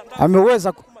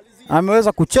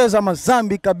 Ameweza kucheza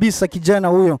mazambi kabisa kijana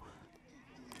huyo.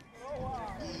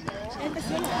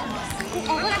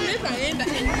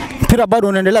 Mpira bado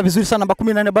unaendelea vizuri sana, namba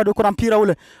 14 bado kuna mpira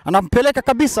ule. Anampeleka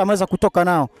kabisa, ameweza kutoka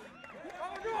nao.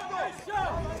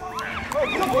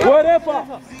 Refa.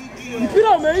 Mpira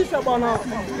umeisha bwana.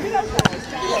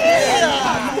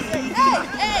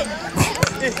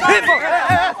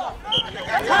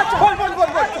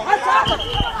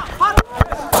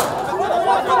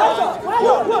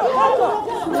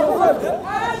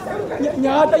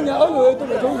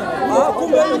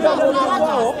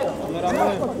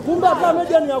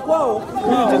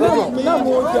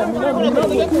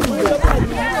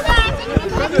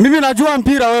 Mimi najua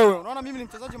mpira wewe. Unaona mimi ni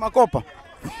mchezaji makopa.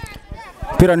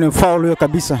 Mpira ni foul hiyo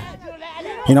kabisa.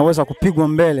 Inaweza kupigwa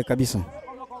mbele kabisa.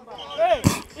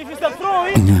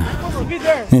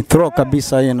 Ni throw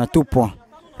kabisa hii, inatupwa.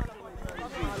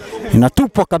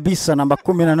 Inatupwa kabisa, namba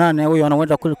 18 huyo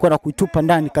anaenda kwenda kuitupa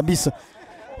ndani kabisa.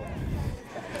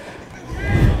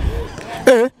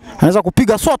 Anaweza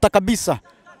kupiga sota kabisa.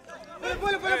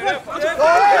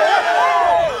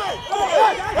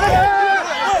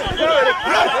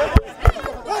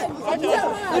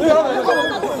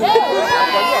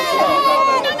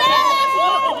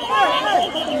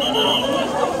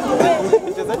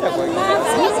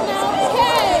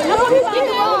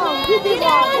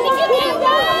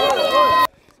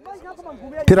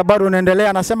 Mpira bado unaendelea,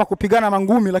 anasema kupigana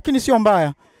mangumi lakini sio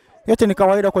mbaya. Yote ni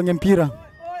kawaida kwenye mpira.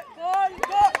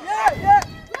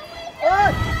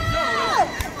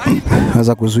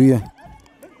 Anaweza kuzuia.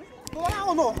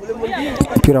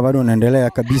 Mpira bado unaendelea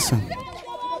kabisa.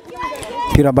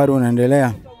 Mpira bado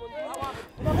unaendelea.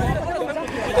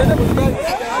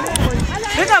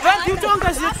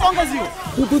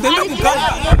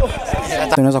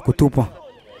 Tunaweza kutupa.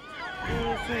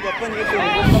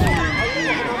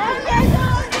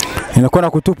 Inakwenda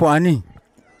kutupwa ani.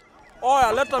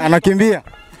 Anakimbia.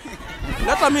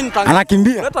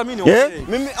 Anakimbia.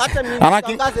 Mimi hata mimi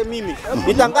nitangaze mimi.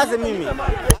 Nitangaze mimi.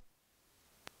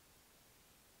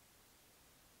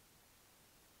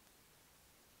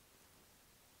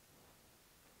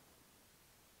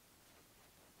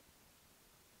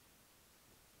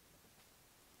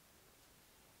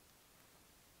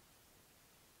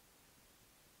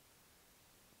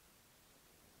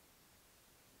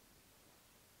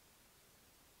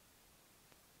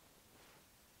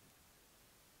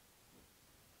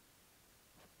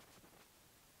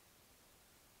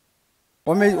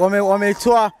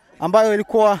 Wameitoa ambayo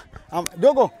ilikuwa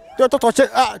dogo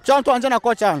chanto anje na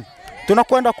kocha.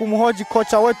 Tunakwenda kumhoji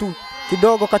kocha wetu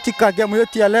kidogo katika game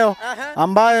yetu ya leo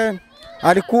ambaye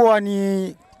alikuwa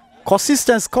ni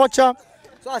consistency kocha.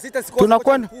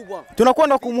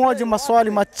 Tunakwenda kumhoji maswali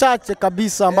machache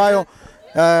kabisa ambayo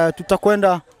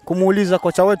tutakwenda kumuuliza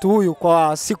kocha wetu huyu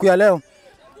kwa siku ya leo.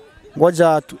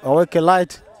 Ngoja aweke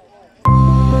light.